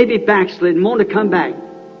wrong, maybe backslidden, wanted to come back.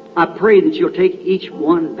 I pray that you'll take each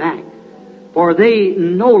one back. For they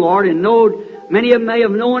know, Lord, and know, many of them may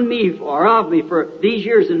have known me or of me for these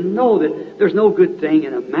years and know that there's no good thing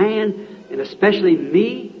in a man, and especially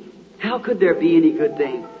me. How could there be any good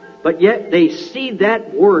thing? But yet they see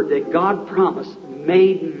that word that God promised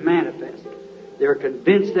made manifest. They're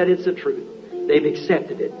convinced that it's the truth. They've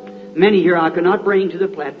accepted it. Many here I could not bring to the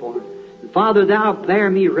platform. And Father, Thou bear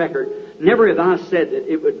me record. Never have I said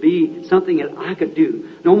that it would be something that I could do.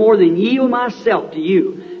 No more than yield myself to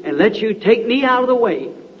you and let you take me out of the way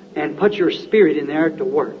and put your Spirit in there to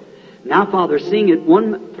work. Now, Father, seeing that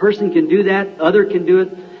one person can do that, other can do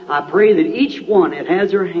it, I pray that each one that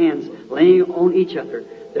has their hands laying on each other,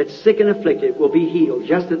 that's sick and afflicted, will be healed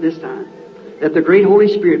just at this time. That the great Holy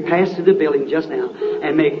Spirit pass through the building just now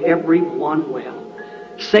and make everyone well.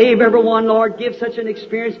 Save everyone, Lord. Give such an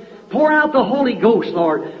experience. Pour out the Holy Ghost,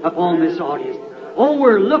 Lord, upon this audience. Oh,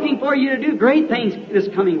 we're looking for you to do great things this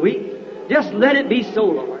coming week. Just let it be so,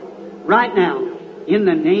 Lord. Right now, in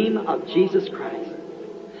the name of Jesus Christ.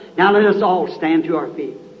 Now let us all stand to our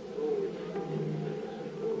feet.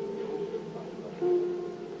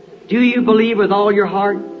 Do you believe with all your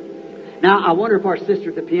heart? Now, I wonder if our sister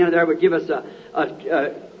at the piano there would give us a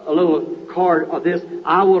little card of this.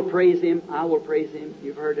 I will praise Him. I will praise Him.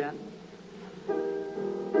 You've heard that?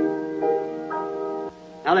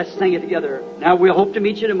 Now let's sing it together. Now we'll hope to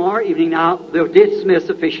meet you tomorrow evening. Now they'll dismiss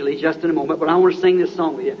officially just in a moment, but I want to sing this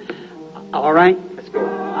song with you. All right? Let's go.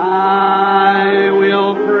 I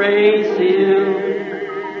will praise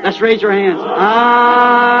Him. Let's raise your hands.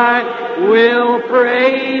 I will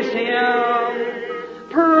praise Him.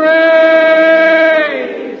 Praise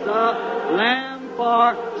the Lamb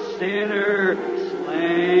for sinners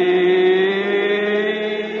slain.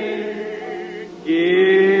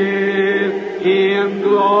 Give Him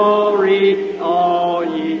glory, all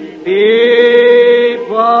ye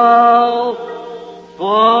people,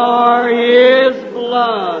 for His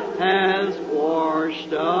blood has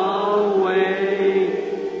washed away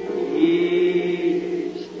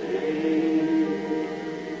each stain.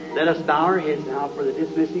 Let us bow our heads now for the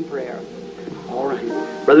dismissing prayer. All right.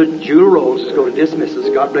 Brother Jewel Rose is going to dismiss us.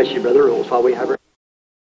 God bless you, Brother Rose, while we have her.